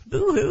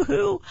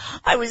 Boo-hoo-hoo.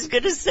 I was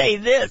going to say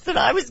this and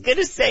I was going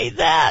to say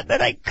that,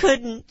 but I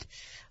couldn't.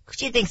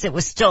 She thinks it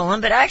was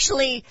stolen, but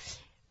actually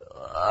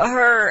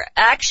her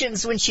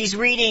actions when she's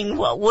reading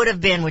what would have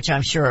been, which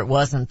I'm sure it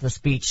wasn't the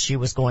speech she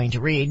was going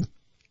to read,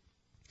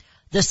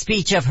 the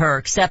speech of her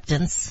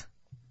acceptance,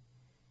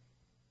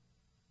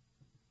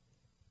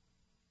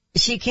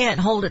 she can't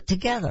hold it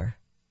together.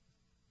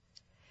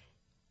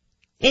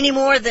 Any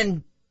more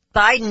than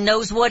Biden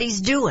knows what he's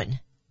doing.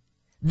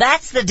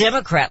 That's the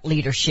Democrat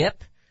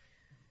leadership.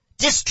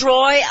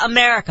 Destroy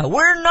America.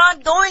 We're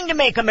not going to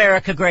make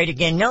America great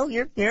again. No,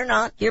 you're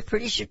not. You've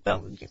pretty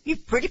proven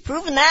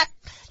that.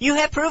 You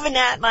have proven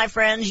that, my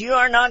friends. You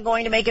are not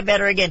going to make it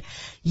better again.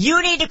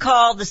 You need to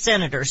call the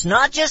senators,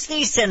 not just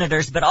these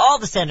senators, but all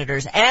the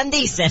senators and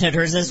these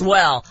senators as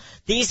well.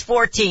 These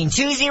 14,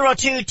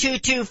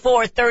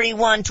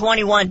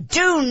 202-224-3121.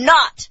 Do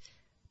not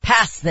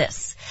pass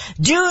this.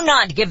 Do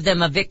not give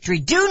them a victory.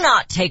 Do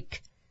not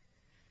take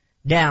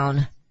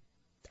down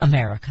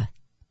America.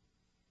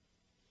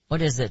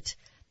 What is it?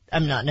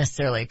 I'm not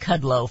necessarily a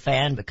Kudlow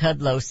fan, but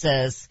Kudlow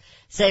says,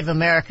 save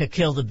America,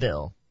 kill the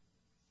bill.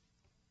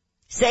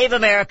 Save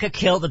America,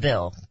 kill the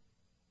bill.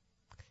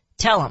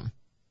 Tell them.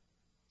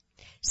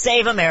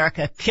 Save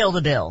America, kill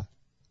the bill.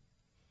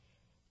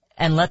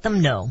 And let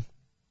them know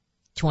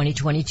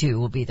 2022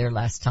 will be their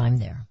last time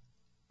there.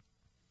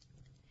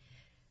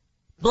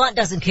 Blunt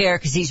doesn't care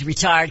because he's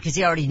retired, because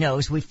he already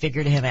knows we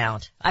figured him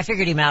out. I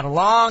figured him out a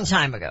long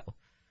time ago.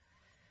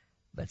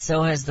 But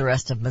so has the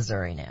rest of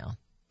Missouri now.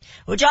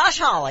 Well, Josh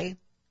Hawley,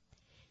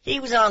 he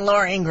was on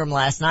Laura Ingraham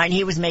last night, and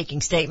he was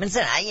making statements,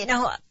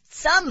 and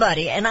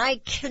somebody, and I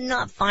could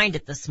not find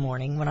it this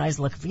morning when I was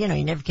looking for, you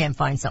never can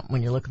find something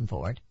when you're looking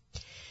for it.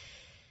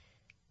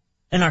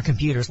 And our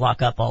computers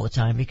lock up all the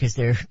time because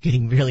they're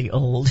getting really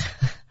old.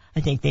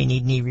 I think they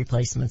need knee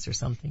replacements or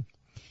something.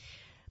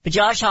 But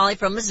Josh Hawley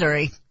from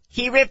Missouri,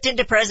 he ripped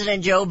into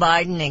President Joe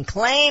Biden and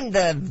claimed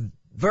the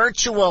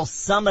virtual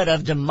summit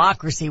of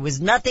democracy was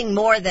nothing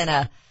more than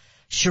a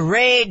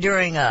charade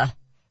during a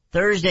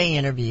Thursday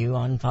interview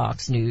on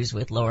Fox News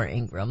with Laura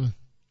Ingraham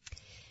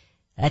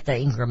at the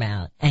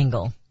Ingraham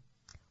angle.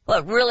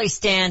 What really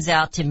stands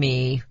out to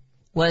me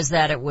was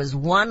that it was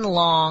one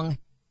long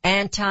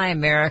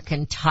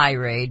anti-American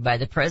tirade by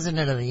the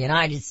President of the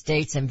United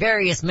States and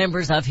various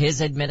members of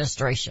his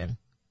administration,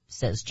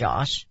 says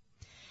Josh.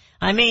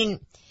 I mean,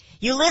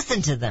 you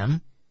listen to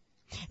them.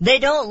 They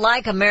don't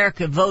like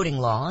America voting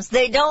laws.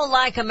 They don't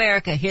like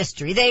America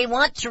history. They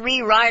want to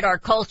rewrite our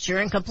culture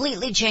and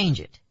completely change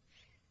it.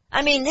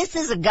 I mean, this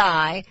is a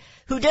guy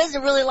who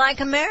doesn't really like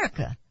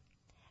America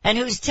and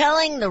who's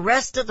telling the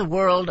rest of the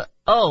world,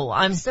 oh,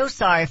 I'm so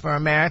sorry for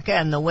America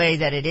and the way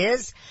that it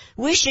is.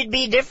 We should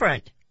be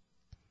different.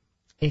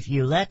 If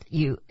you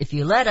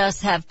let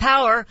us have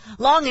power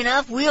long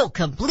enough, we'll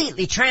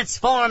completely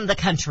transform the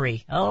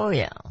country. Oh,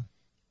 yeah.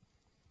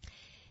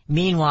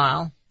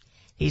 Meanwhile,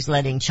 he's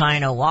letting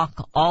China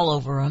walk all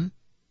over him.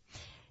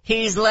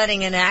 He's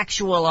letting an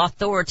actual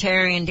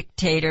authoritarian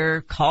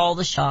dictator call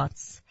the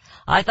shots.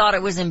 I thought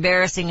it was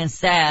embarrassing and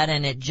sad,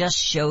 and it just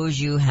shows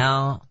you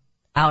how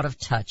out of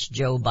touch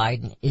Joe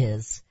Biden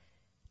is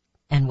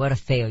and what a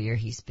failure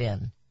he's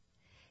been.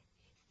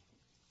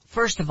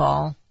 First of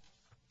all,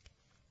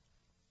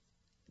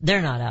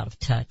 they're not out of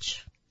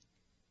touch.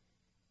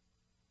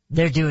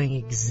 They're doing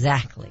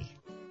exactly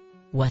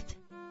what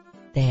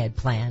they had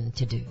planned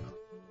to do.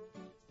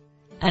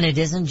 And it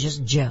isn't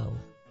just Joe.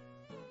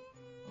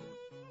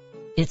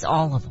 It's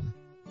all of them.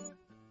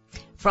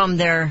 From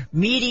their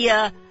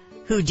media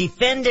who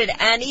defended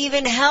and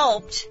even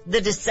helped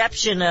the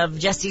deception of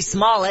Jussie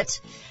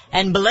Smollett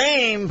and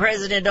blame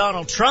President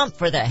Donald Trump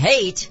for the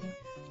hate,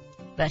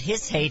 but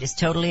his hate is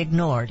totally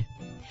ignored.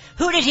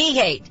 Who did he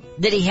hate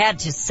that he had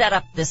to set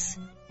up this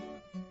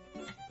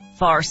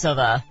farce of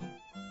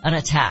an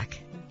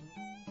attack?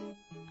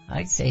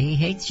 I'd say he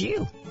hates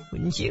you,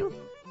 wouldn't you?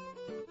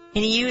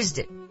 And he used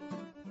it.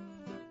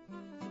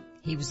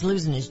 He was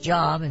losing his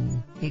job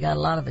and he got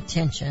a lot of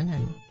attention,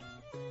 and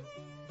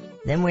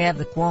then we have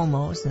the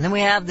Cuomos, and then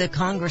we have the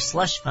Congress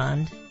slush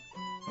fund.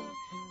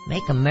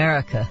 Make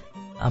America,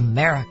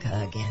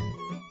 America again.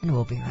 And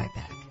we'll be right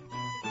back.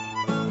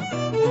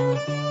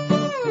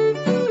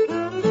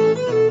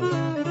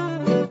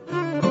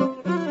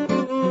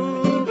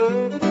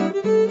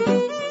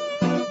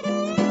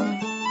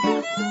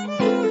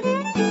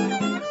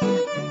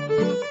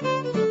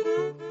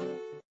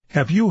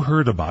 Have you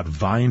heard about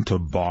Vine to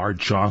Bar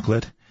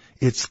chocolate?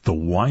 It's the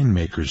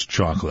winemaker's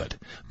chocolate,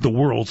 the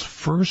world's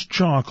first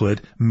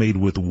chocolate made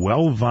with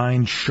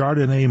well-vined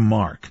Chardonnay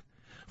marc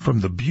from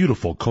the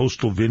beautiful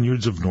coastal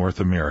vineyards of North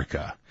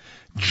America.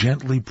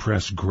 Gently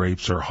pressed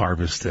grapes are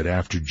harvested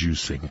after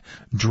juicing,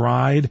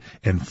 dried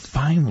and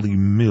finely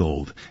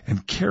milled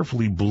and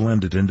carefully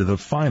blended into the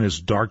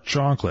finest dark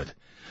chocolate.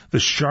 The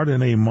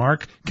Chardonnay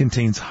marc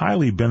contains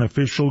highly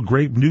beneficial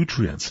grape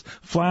nutrients,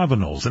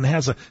 flavonols, and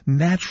has a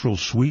natural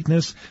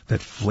sweetness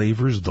that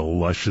flavors the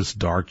luscious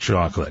dark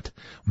chocolate.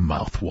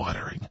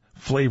 Mouth-watering,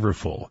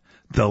 flavorful,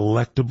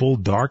 delectable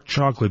dark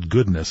chocolate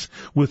goodness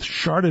with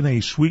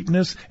Chardonnay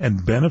sweetness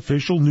and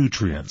beneficial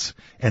nutrients.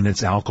 And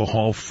it's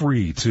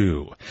alcohol-free,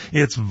 too.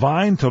 It's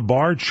Vine to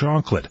Bar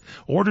chocolate.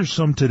 Order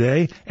some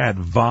today at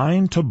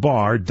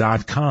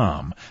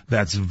vinetobar.com.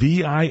 That's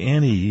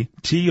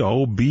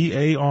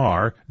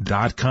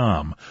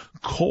VINETOBAR.com.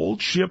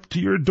 Cold shipped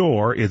to your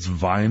door, it's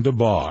Vine to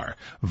Bar.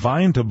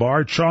 Vine to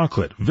Bar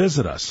chocolate.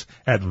 Visit us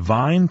at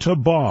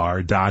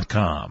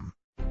vinetobar.com.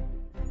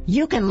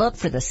 You can look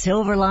for the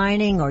silver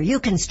lining, or you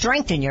can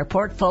strengthen your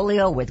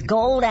portfolio with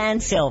gold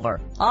and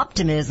silver.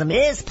 Optimism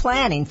is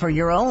planning for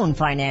your own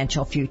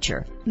financial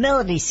future.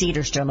 Melody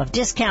Cedarstrom of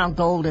Discount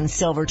Gold and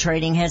Silver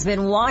Trading has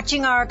been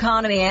watching our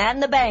economy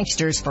and the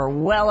banksters for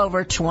well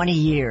over 20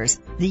 years.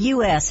 The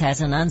U.S.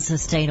 has an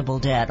unsustainable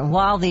debt, and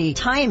while the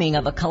timing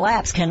of a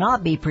collapse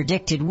cannot be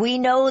predicted, we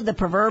know the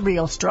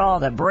proverbial straw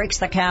that breaks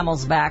the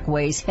camel's back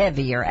weighs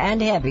heavier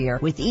and heavier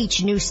with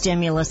each new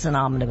stimulus and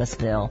omnibus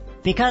bill.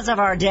 Because of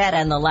our debt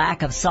and the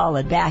lack of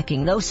solid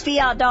backing, those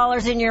fiat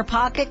dollars in your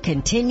pocket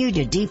continue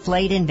to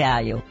deflate in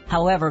value.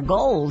 However,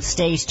 gold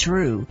stays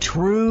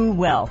true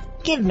wealth.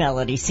 Give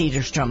Melody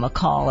Cedarstrom a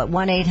call at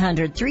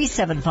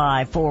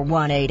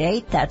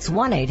 1-800-375-4188. That's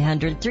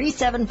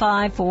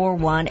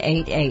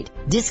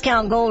 1-800-375-4188.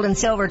 Discount Gold and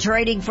Silver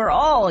Trading for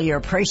all your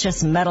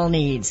precious metal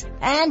needs.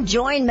 And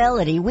join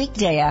Melody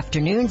weekday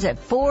afternoons at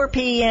 4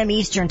 p.m.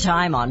 Eastern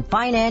Time on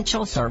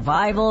Financial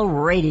Survival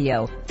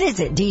Radio.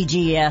 Visit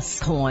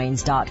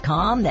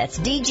DGScoins.com. That's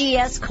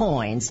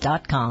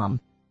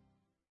DGScoins.com.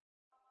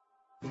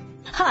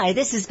 Hi,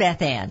 this is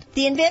Beth Ann.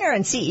 The inventor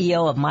and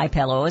CEO of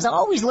MyPillow is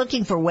always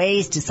looking for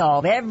ways to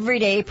solve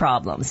everyday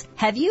problems.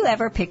 Have you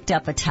ever picked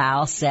up a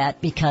towel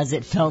set because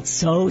it felt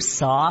so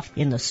soft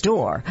in the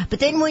store, but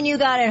then when you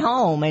got it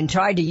home and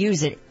tried to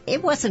use it,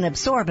 it wasn't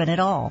absorbent at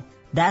all?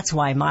 That's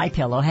why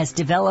MyPillow has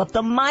developed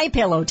the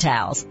MyPillow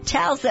towels.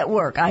 Towels that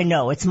work. I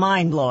know, it's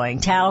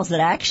mind-blowing. Towels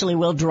that actually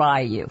will dry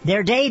you.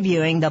 They're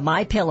debuting the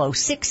MyPillow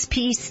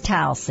 6-piece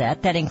towel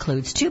set that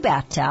includes 2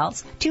 bath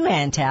towels, 2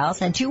 hand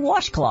towels, and 2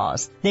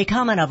 washcloths. They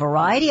come in a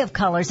variety of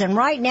colors, and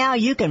right now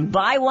you can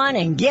buy one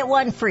and get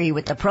one free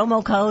with the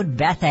promo code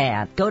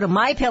BethAnn. Go to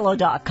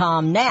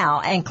MyPillow.com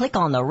now and click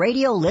on the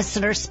radio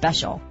listener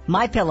special.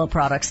 MyPillow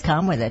products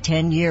come with a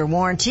 10-year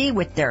warranty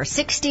with their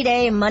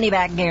 60-day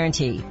money-back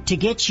guarantee. To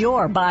get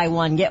your buy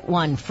one, get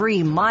one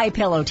free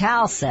MyPillow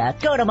towel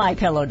set, go to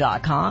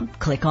MyPillow.com,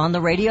 click on the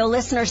radio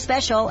listener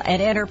special,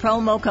 and enter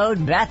promo code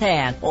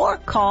BethAnn, or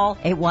call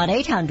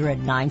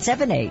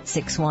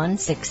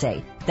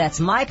 1-800-978-6168. That's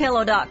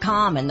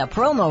MyPillow.com, and the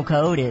promo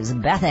code is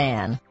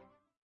BethAnn.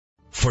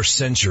 For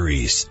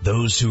centuries,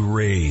 those who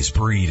raise,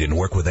 breed, and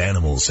work with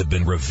animals have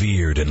been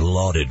revered and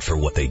lauded for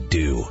what they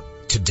do.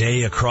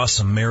 Today, across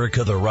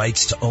America, the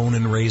rights to own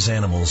and raise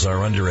animals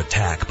are under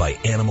attack by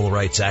animal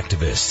rights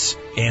activists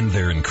and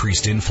their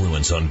increased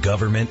influence on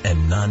government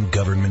and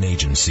non-government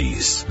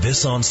agencies.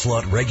 This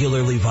onslaught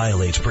regularly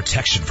violates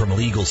protection from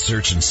illegal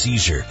search and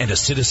seizure and a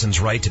citizen's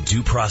right to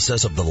due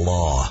process of the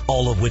law,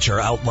 all of which are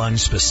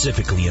outlined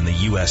specifically in the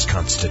U.S.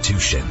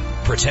 Constitution.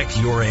 Protect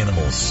your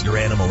animals, your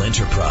animal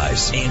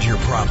enterprise, and your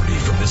property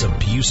from this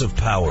abuse of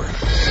power.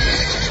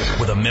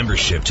 With a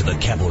membership to the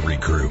Cavalry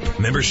Group,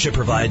 membership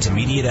provides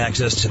immediate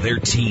access to their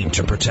team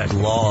to protect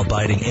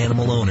law-abiding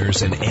animal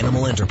owners and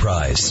animal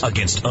enterprise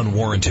against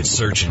unwarranted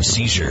search and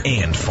seizure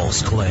and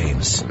false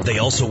claims. They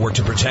also work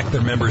to protect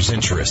their members'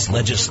 interests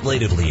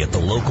legislatively at the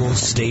local,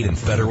 state, and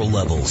federal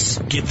levels.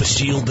 Get the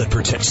shield that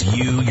protects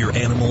you, your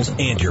animals,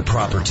 and your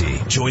property.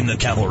 Join the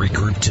Cavalry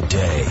Group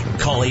today.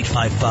 Call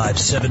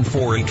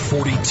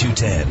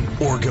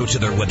 855-748-4210 or go to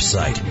their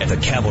website at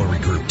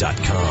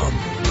thecavalrygroup.com.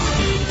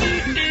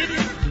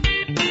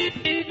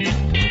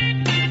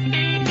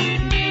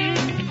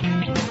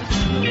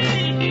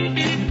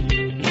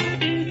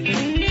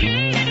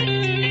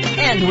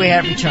 And we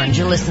have returned.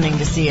 You're listening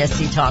to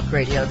CSC Talk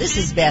Radio. This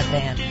is Beth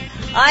Ann.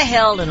 I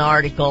held an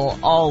article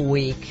all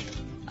week.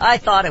 I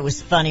thought it was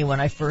funny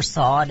when I first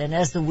saw it, and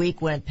as the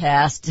week went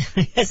past,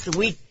 as the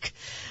week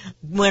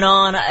went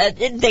on, I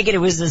didn't think it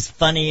was as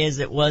funny as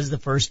it was the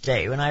first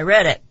day when I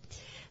read it.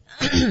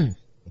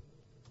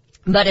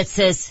 But it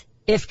says,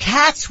 if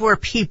cats were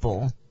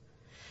people,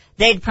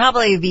 they'd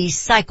probably be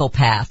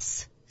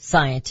psychopaths,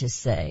 scientists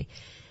say.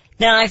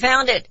 Now, I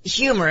found it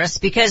humorous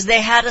because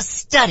they had a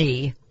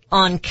study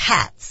on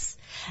cats.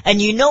 And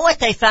you know what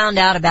they found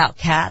out about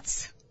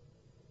cats?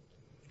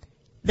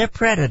 They're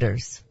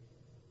predators.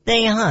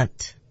 They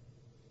hunt.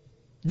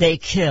 They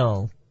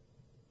kill.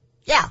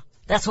 Yeah,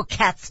 that's what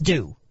cats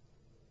do.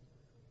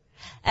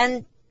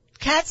 And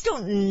cats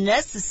don't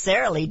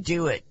necessarily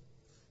do it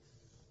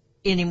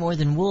any more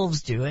than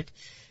wolves do it,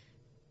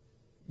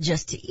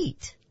 just to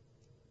eat.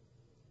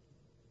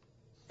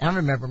 I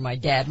remember my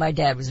dad. My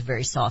dad was a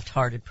very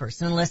soft-hearted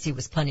person, unless he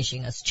was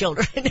punishing us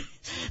children.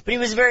 But he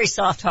was a very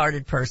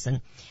soft-hearted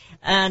person.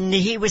 And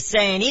he was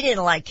saying he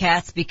didn't like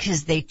cats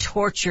because they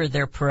torture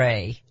their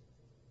prey.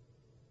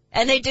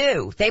 And they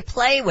do. They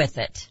play with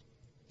it.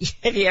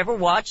 Have you ever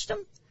watched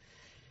them?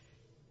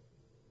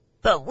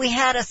 But we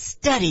had a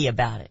study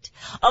about it.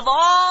 Of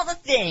all the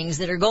things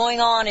that are going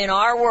on in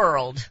our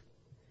world,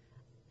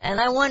 and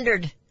I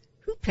wondered,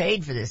 who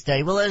paid for this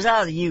study? Well, it was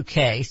out of the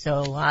UK,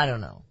 so I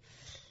don't know.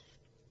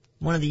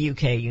 One of the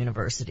UK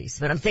universities.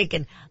 But I'm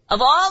thinking,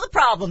 of all the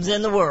problems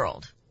in the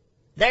world,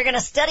 they're going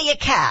to study a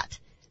cat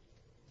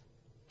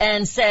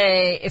and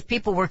say, if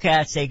people were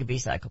cats, they could be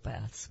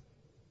psychopaths.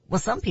 Well,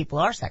 some people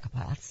are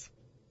psychopaths,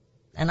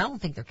 and I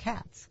don't think they're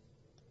cats.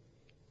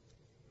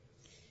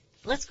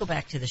 Let's go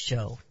back to the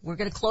show. We're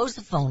going to close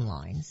the phone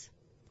lines.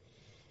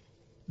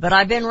 But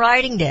I've been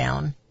writing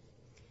down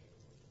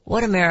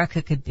what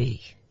America could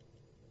be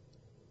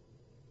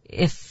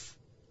if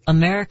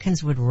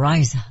Americans would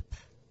rise up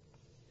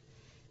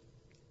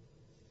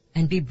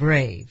and be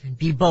brave and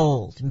be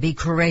bold and be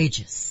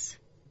courageous.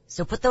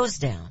 So put those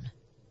down.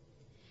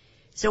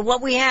 So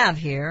what we have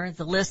here,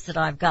 the list that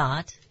I've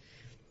got,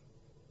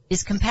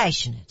 is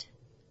compassionate,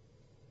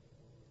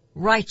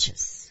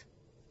 righteous,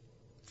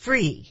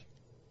 free.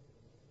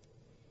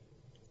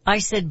 I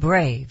said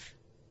brave,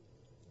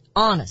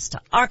 honest.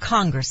 Our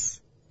Congress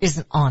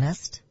isn't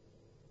honest.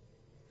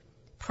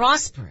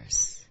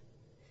 Prosperous.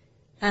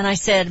 And I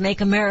said,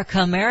 make America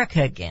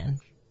America again.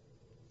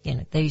 You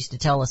know, they used to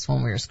tell us when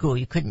we were in school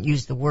you couldn't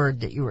use the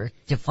word that you were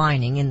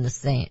defining in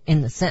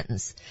the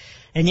sentence.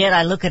 And yet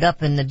I look it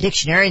up in the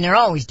dictionary and they're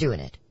always doing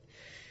it.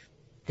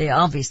 They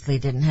obviously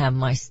didn't have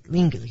my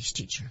English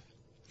teacher.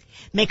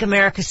 Make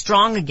America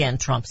strong again,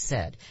 Trump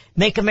said.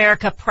 Make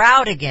America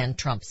proud again,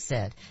 Trump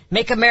said.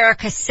 Make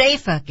America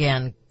safe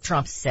again,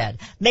 Trump said.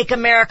 Make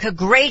America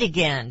great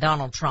again,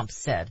 Donald Trump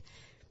said.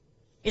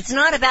 It's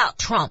not about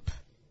Trump.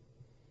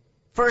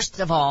 First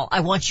of all, I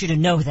want you to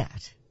know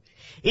that.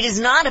 It is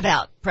not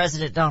about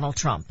President Donald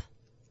Trump.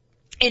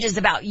 It is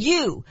about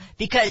you,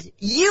 because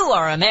you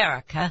are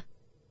America.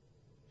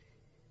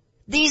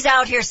 These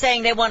out here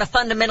saying they want to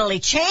fundamentally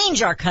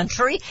change our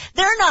country,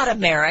 they're not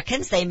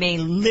Americans. They may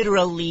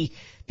literally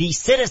be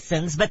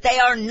citizens, but they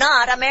are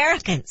not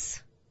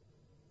Americans.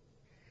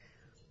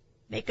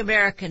 Make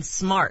Americans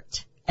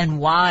smart and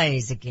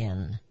wise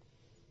again.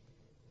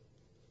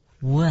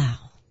 Wow.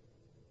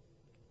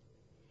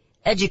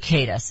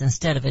 Educate us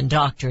instead of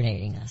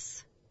indoctrinating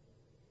us.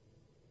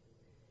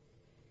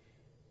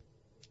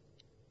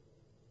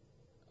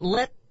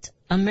 Let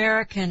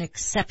American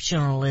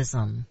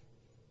exceptionalism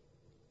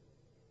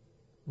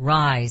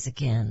rise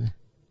again.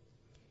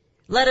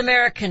 Let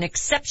American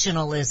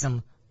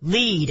exceptionalism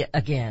lead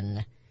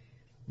again.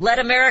 Let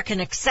American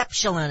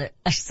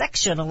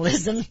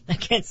exceptionalism, I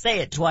can't say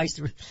it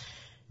twice,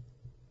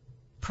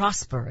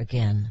 prosper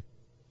again.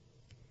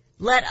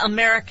 Let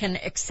American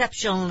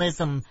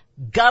exceptionalism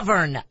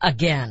govern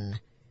again.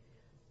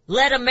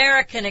 Let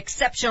American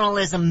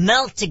exceptionalism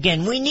melt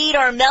again. We need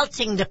our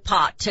melting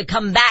pot to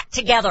come back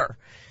together.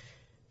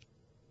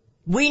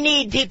 We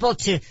need people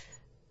to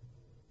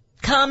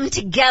come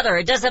together.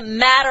 It doesn't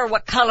matter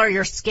what color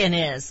your skin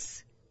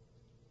is.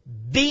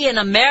 Be an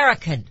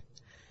American.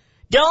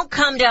 Don't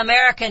come to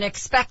America and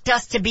expect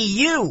us to be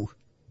you.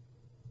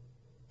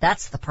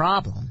 That's the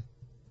problem.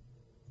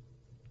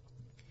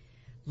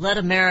 Let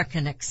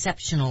American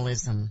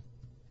exceptionalism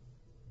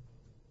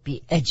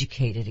be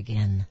educated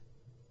again.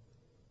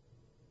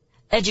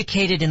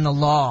 Educated in the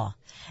law.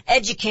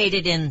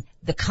 Educated in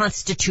the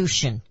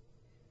Constitution.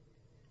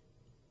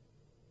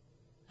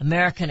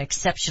 American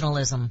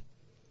exceptionalism.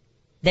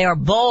 They are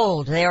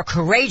bold. They are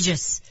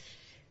courageous.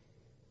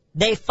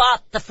 They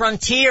fought the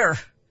frontier.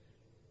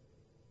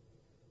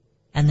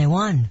 And they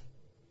won.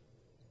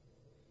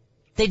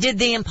 They did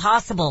the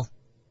impossible.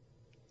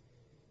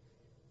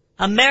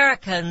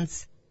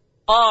 Americans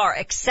are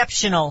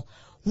exceptional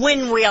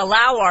when we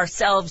allow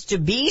ourselves to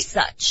be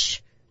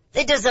such.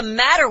 It doesn't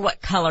matter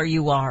what color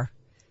you are.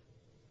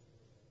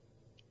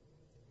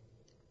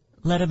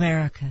 Let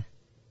America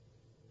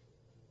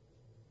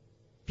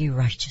be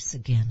righteous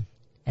again,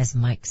 as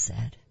Mike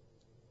said.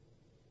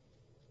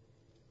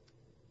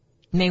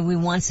 May we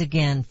once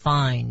again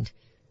find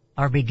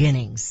our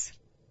beginnings.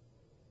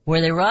 Were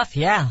they rough?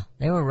 Yeah,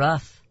 they were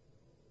rough.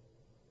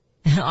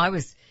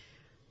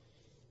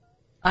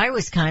 I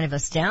was kind of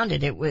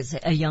astounded. It was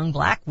a young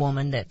black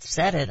woman that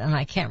said it, and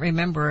I can't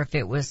remember if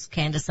it was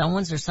Candace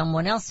Owens or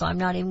someone else, so I'm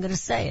not even going to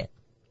say it.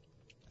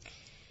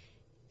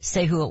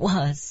 say who it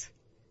was,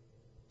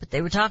 but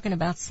they were talking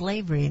about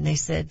slavery, and they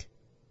said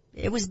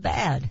it was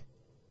bad.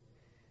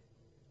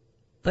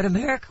 But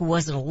America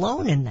wasn't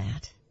alone in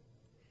that.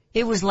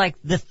 It was like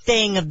the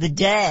thing of the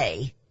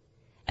day.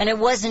 And it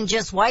wasn't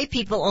just white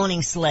people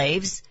owning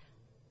slaves.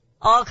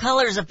 All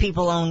colors of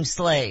people owned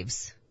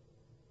slaves.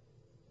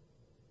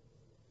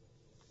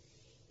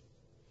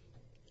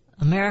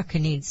 America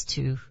needs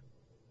to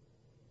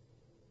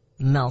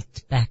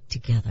melt back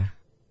together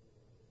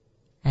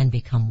and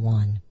become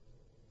one.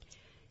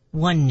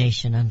 One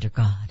nation under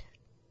God.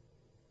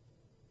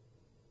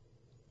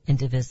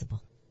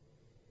 Indivisible.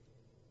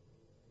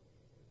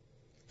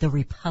 The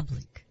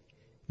republic,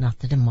 not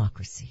the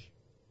democracy.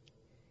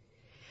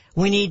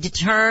 We need to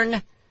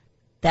turn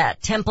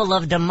that temple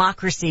of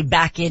democracy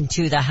back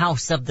into the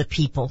house of the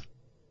people.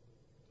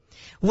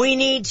 We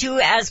need to,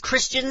 as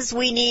Christians,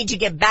 we need to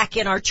get back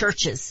in our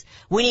churches.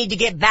 We need to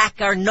get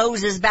back our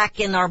noses back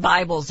in our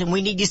Bibles, and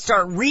we need to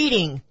start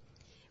reading.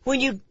 When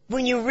you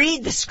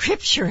read the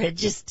scripture,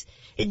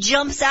 it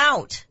jumps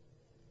out.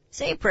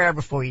 Say a prayer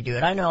before you do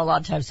it. I know a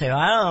lot of times say,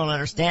 I don't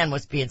understand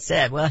what's being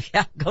said. Well,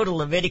 yeah, go to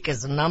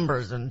Leviticus and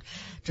Numbers and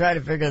try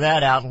to figure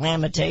that out.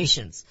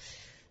 Lamentations.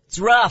 It's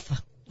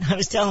rough. I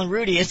was telling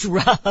Rudy, it's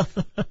rough.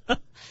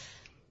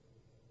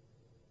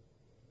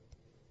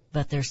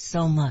 But there's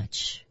so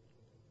much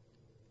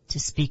to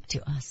speak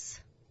to us.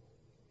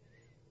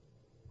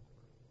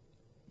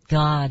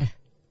 God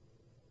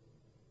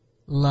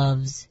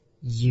loves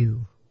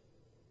you.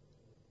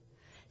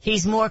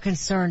 He's more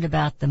concerned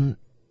about the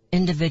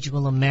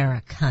individual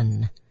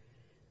American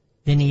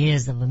than he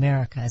is of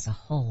America as a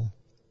whole.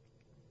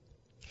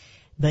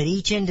 But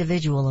each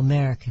individual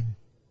American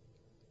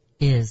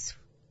is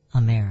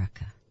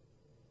America.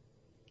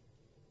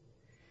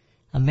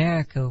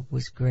 America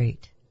was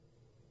great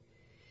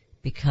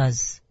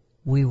because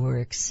we were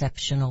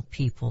exceptional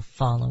people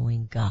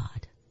following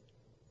God.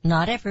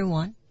 Not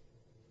everyone.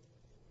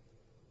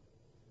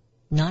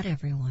 Not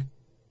everyone.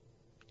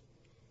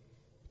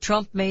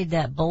 Trump made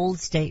that bold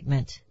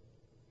statement.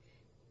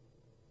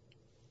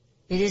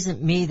 It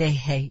isn't me they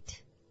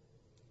hate.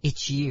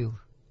 It's you.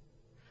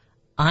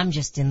 I'm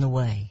just in the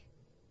way.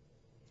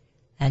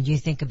 And you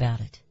think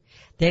about it.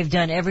 They've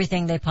done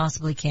everything they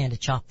possibly can to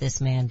chop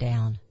this man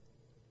down.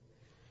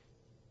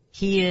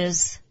 He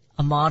is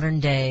a modern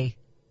day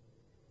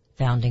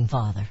founding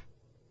father.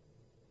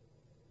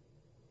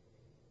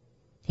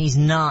 He's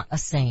not a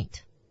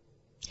saint.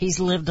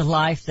 He's lived a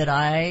life that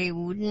I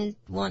wouldn't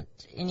want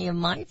any of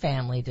my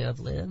family to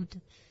have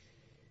lived.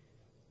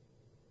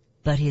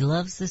 But he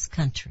loves this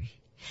country.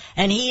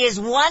 And he is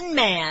one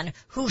man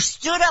who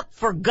stood up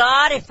for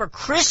God and for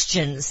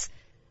Christians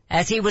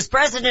as he was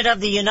president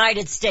of the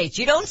United States.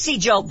 You don't see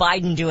Joe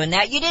Biden doing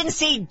that. You didn't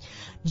see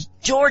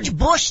George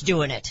Bush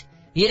doing it.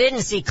 You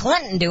didn't see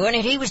Clinton doing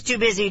it. He was too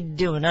busy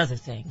doing other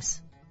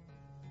things.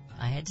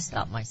 I had to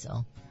stop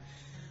myself.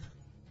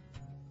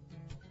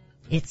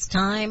 It's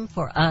time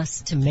for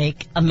us to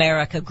make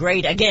America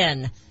great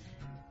again.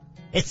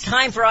 It's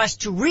time for us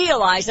to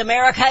realize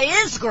America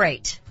is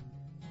great.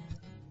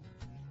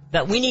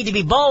 But we need to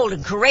be bold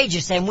and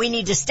courageous, and we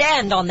need to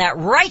stand on that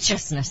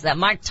righteousness that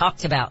Mike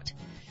talked about.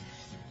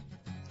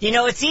 You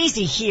know, it's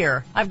easy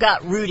here. I've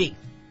got Rudy.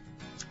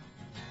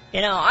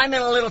 You know, I'm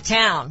in a little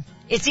town.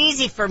 It's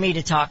easy for me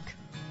to talk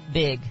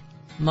big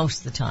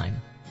most of the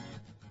time.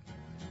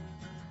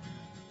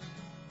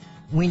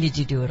 We need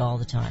to do it all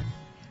the time.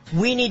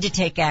 We need to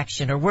take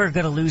action, or we're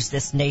going to lose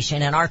this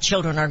nation, and our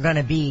children are going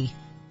to be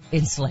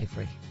in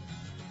slavery.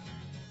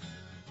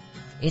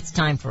 It's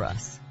time for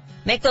us.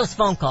 Make those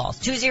phone calls,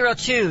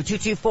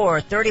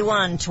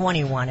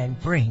 202-224-3121, and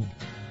bring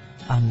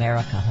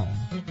America home.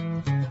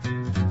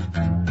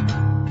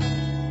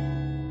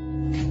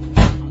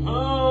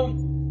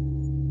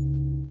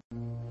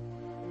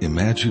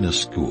 Imagine a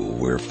school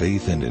where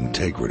faith and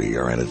integrity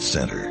are at its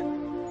center,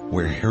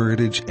 where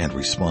heritage and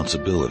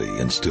responsibility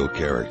instill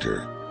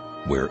character,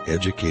 where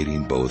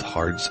educating both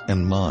hearts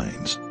and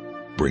minds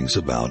brings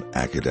about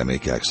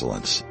academic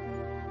excellence.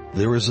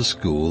 There is a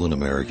school in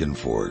American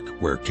Fork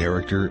where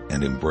character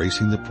and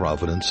embracing the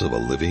providence of a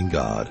living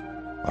God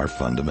are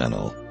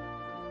fundamental,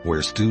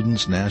 where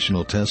students'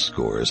 national test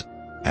scores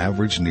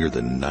average near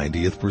the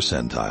 90th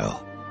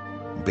percentile.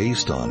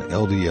 Based on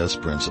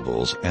LDS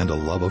principles and a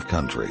love of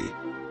country,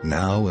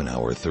 now in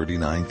our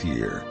 39th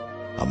year,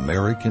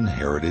 American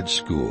Heritage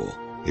School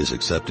is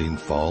accepting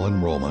fall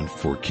enrollment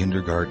for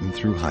kindergarten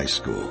through high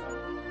school.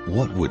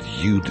 What would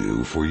you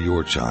do for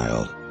your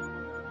child?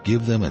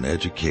 Give them an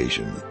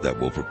education that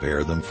will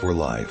prepare them for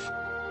life.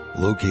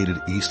 Located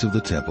east of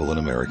the temple in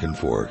American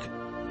Fork,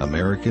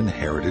 American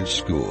Heritage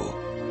School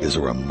is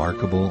a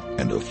remarkable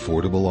and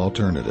affordable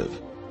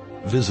alternative.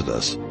 Visit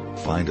us,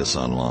 find us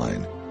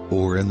online,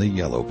 or in the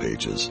Yellow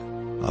Pages.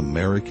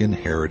 American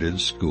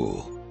Heritage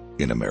School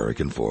in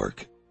American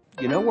Fork.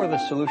 You know where the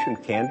solution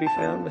can be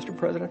found, Mr.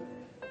 President?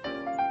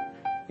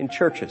 In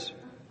churches,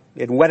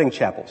 in wedding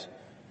chapels,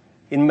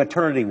 in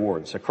maternity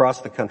wards across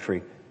the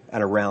country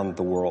and around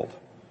the world.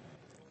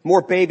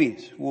 More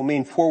babies will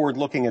mean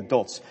forward-looking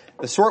adults,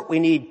 the sort we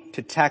need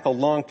to tackle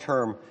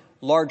long-term,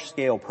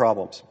 large-scale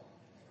problems.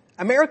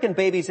 American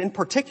babies in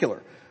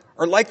particular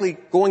are likely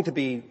going to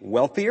be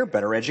wealthier,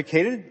 better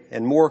educated,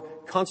 and more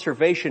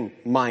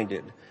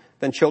conservation-minded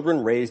than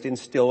children raised in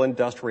still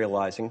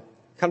industrializing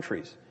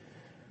countries.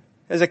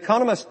 As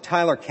economist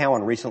Tyler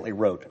Cowen recently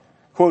wrote,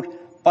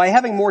 quote, "By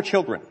having more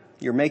children,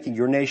 you're making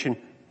your nation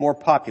more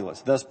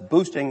populous, thus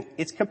boosting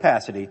its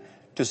capacity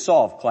to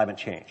solve climate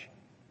change.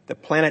 The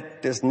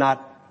planet does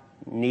not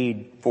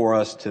need for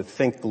us to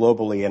think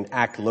globally and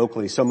act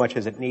locally so much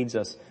as it needs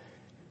us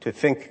to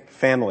think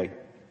family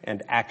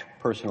and act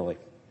personally."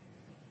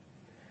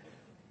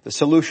 The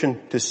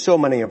solution to so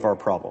many of our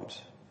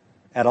problems,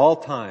 at all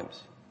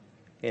times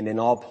and in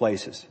all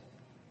places,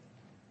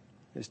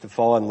 is to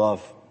fall in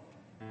love,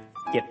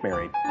 get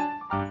married,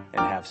 and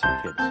have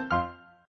some kids.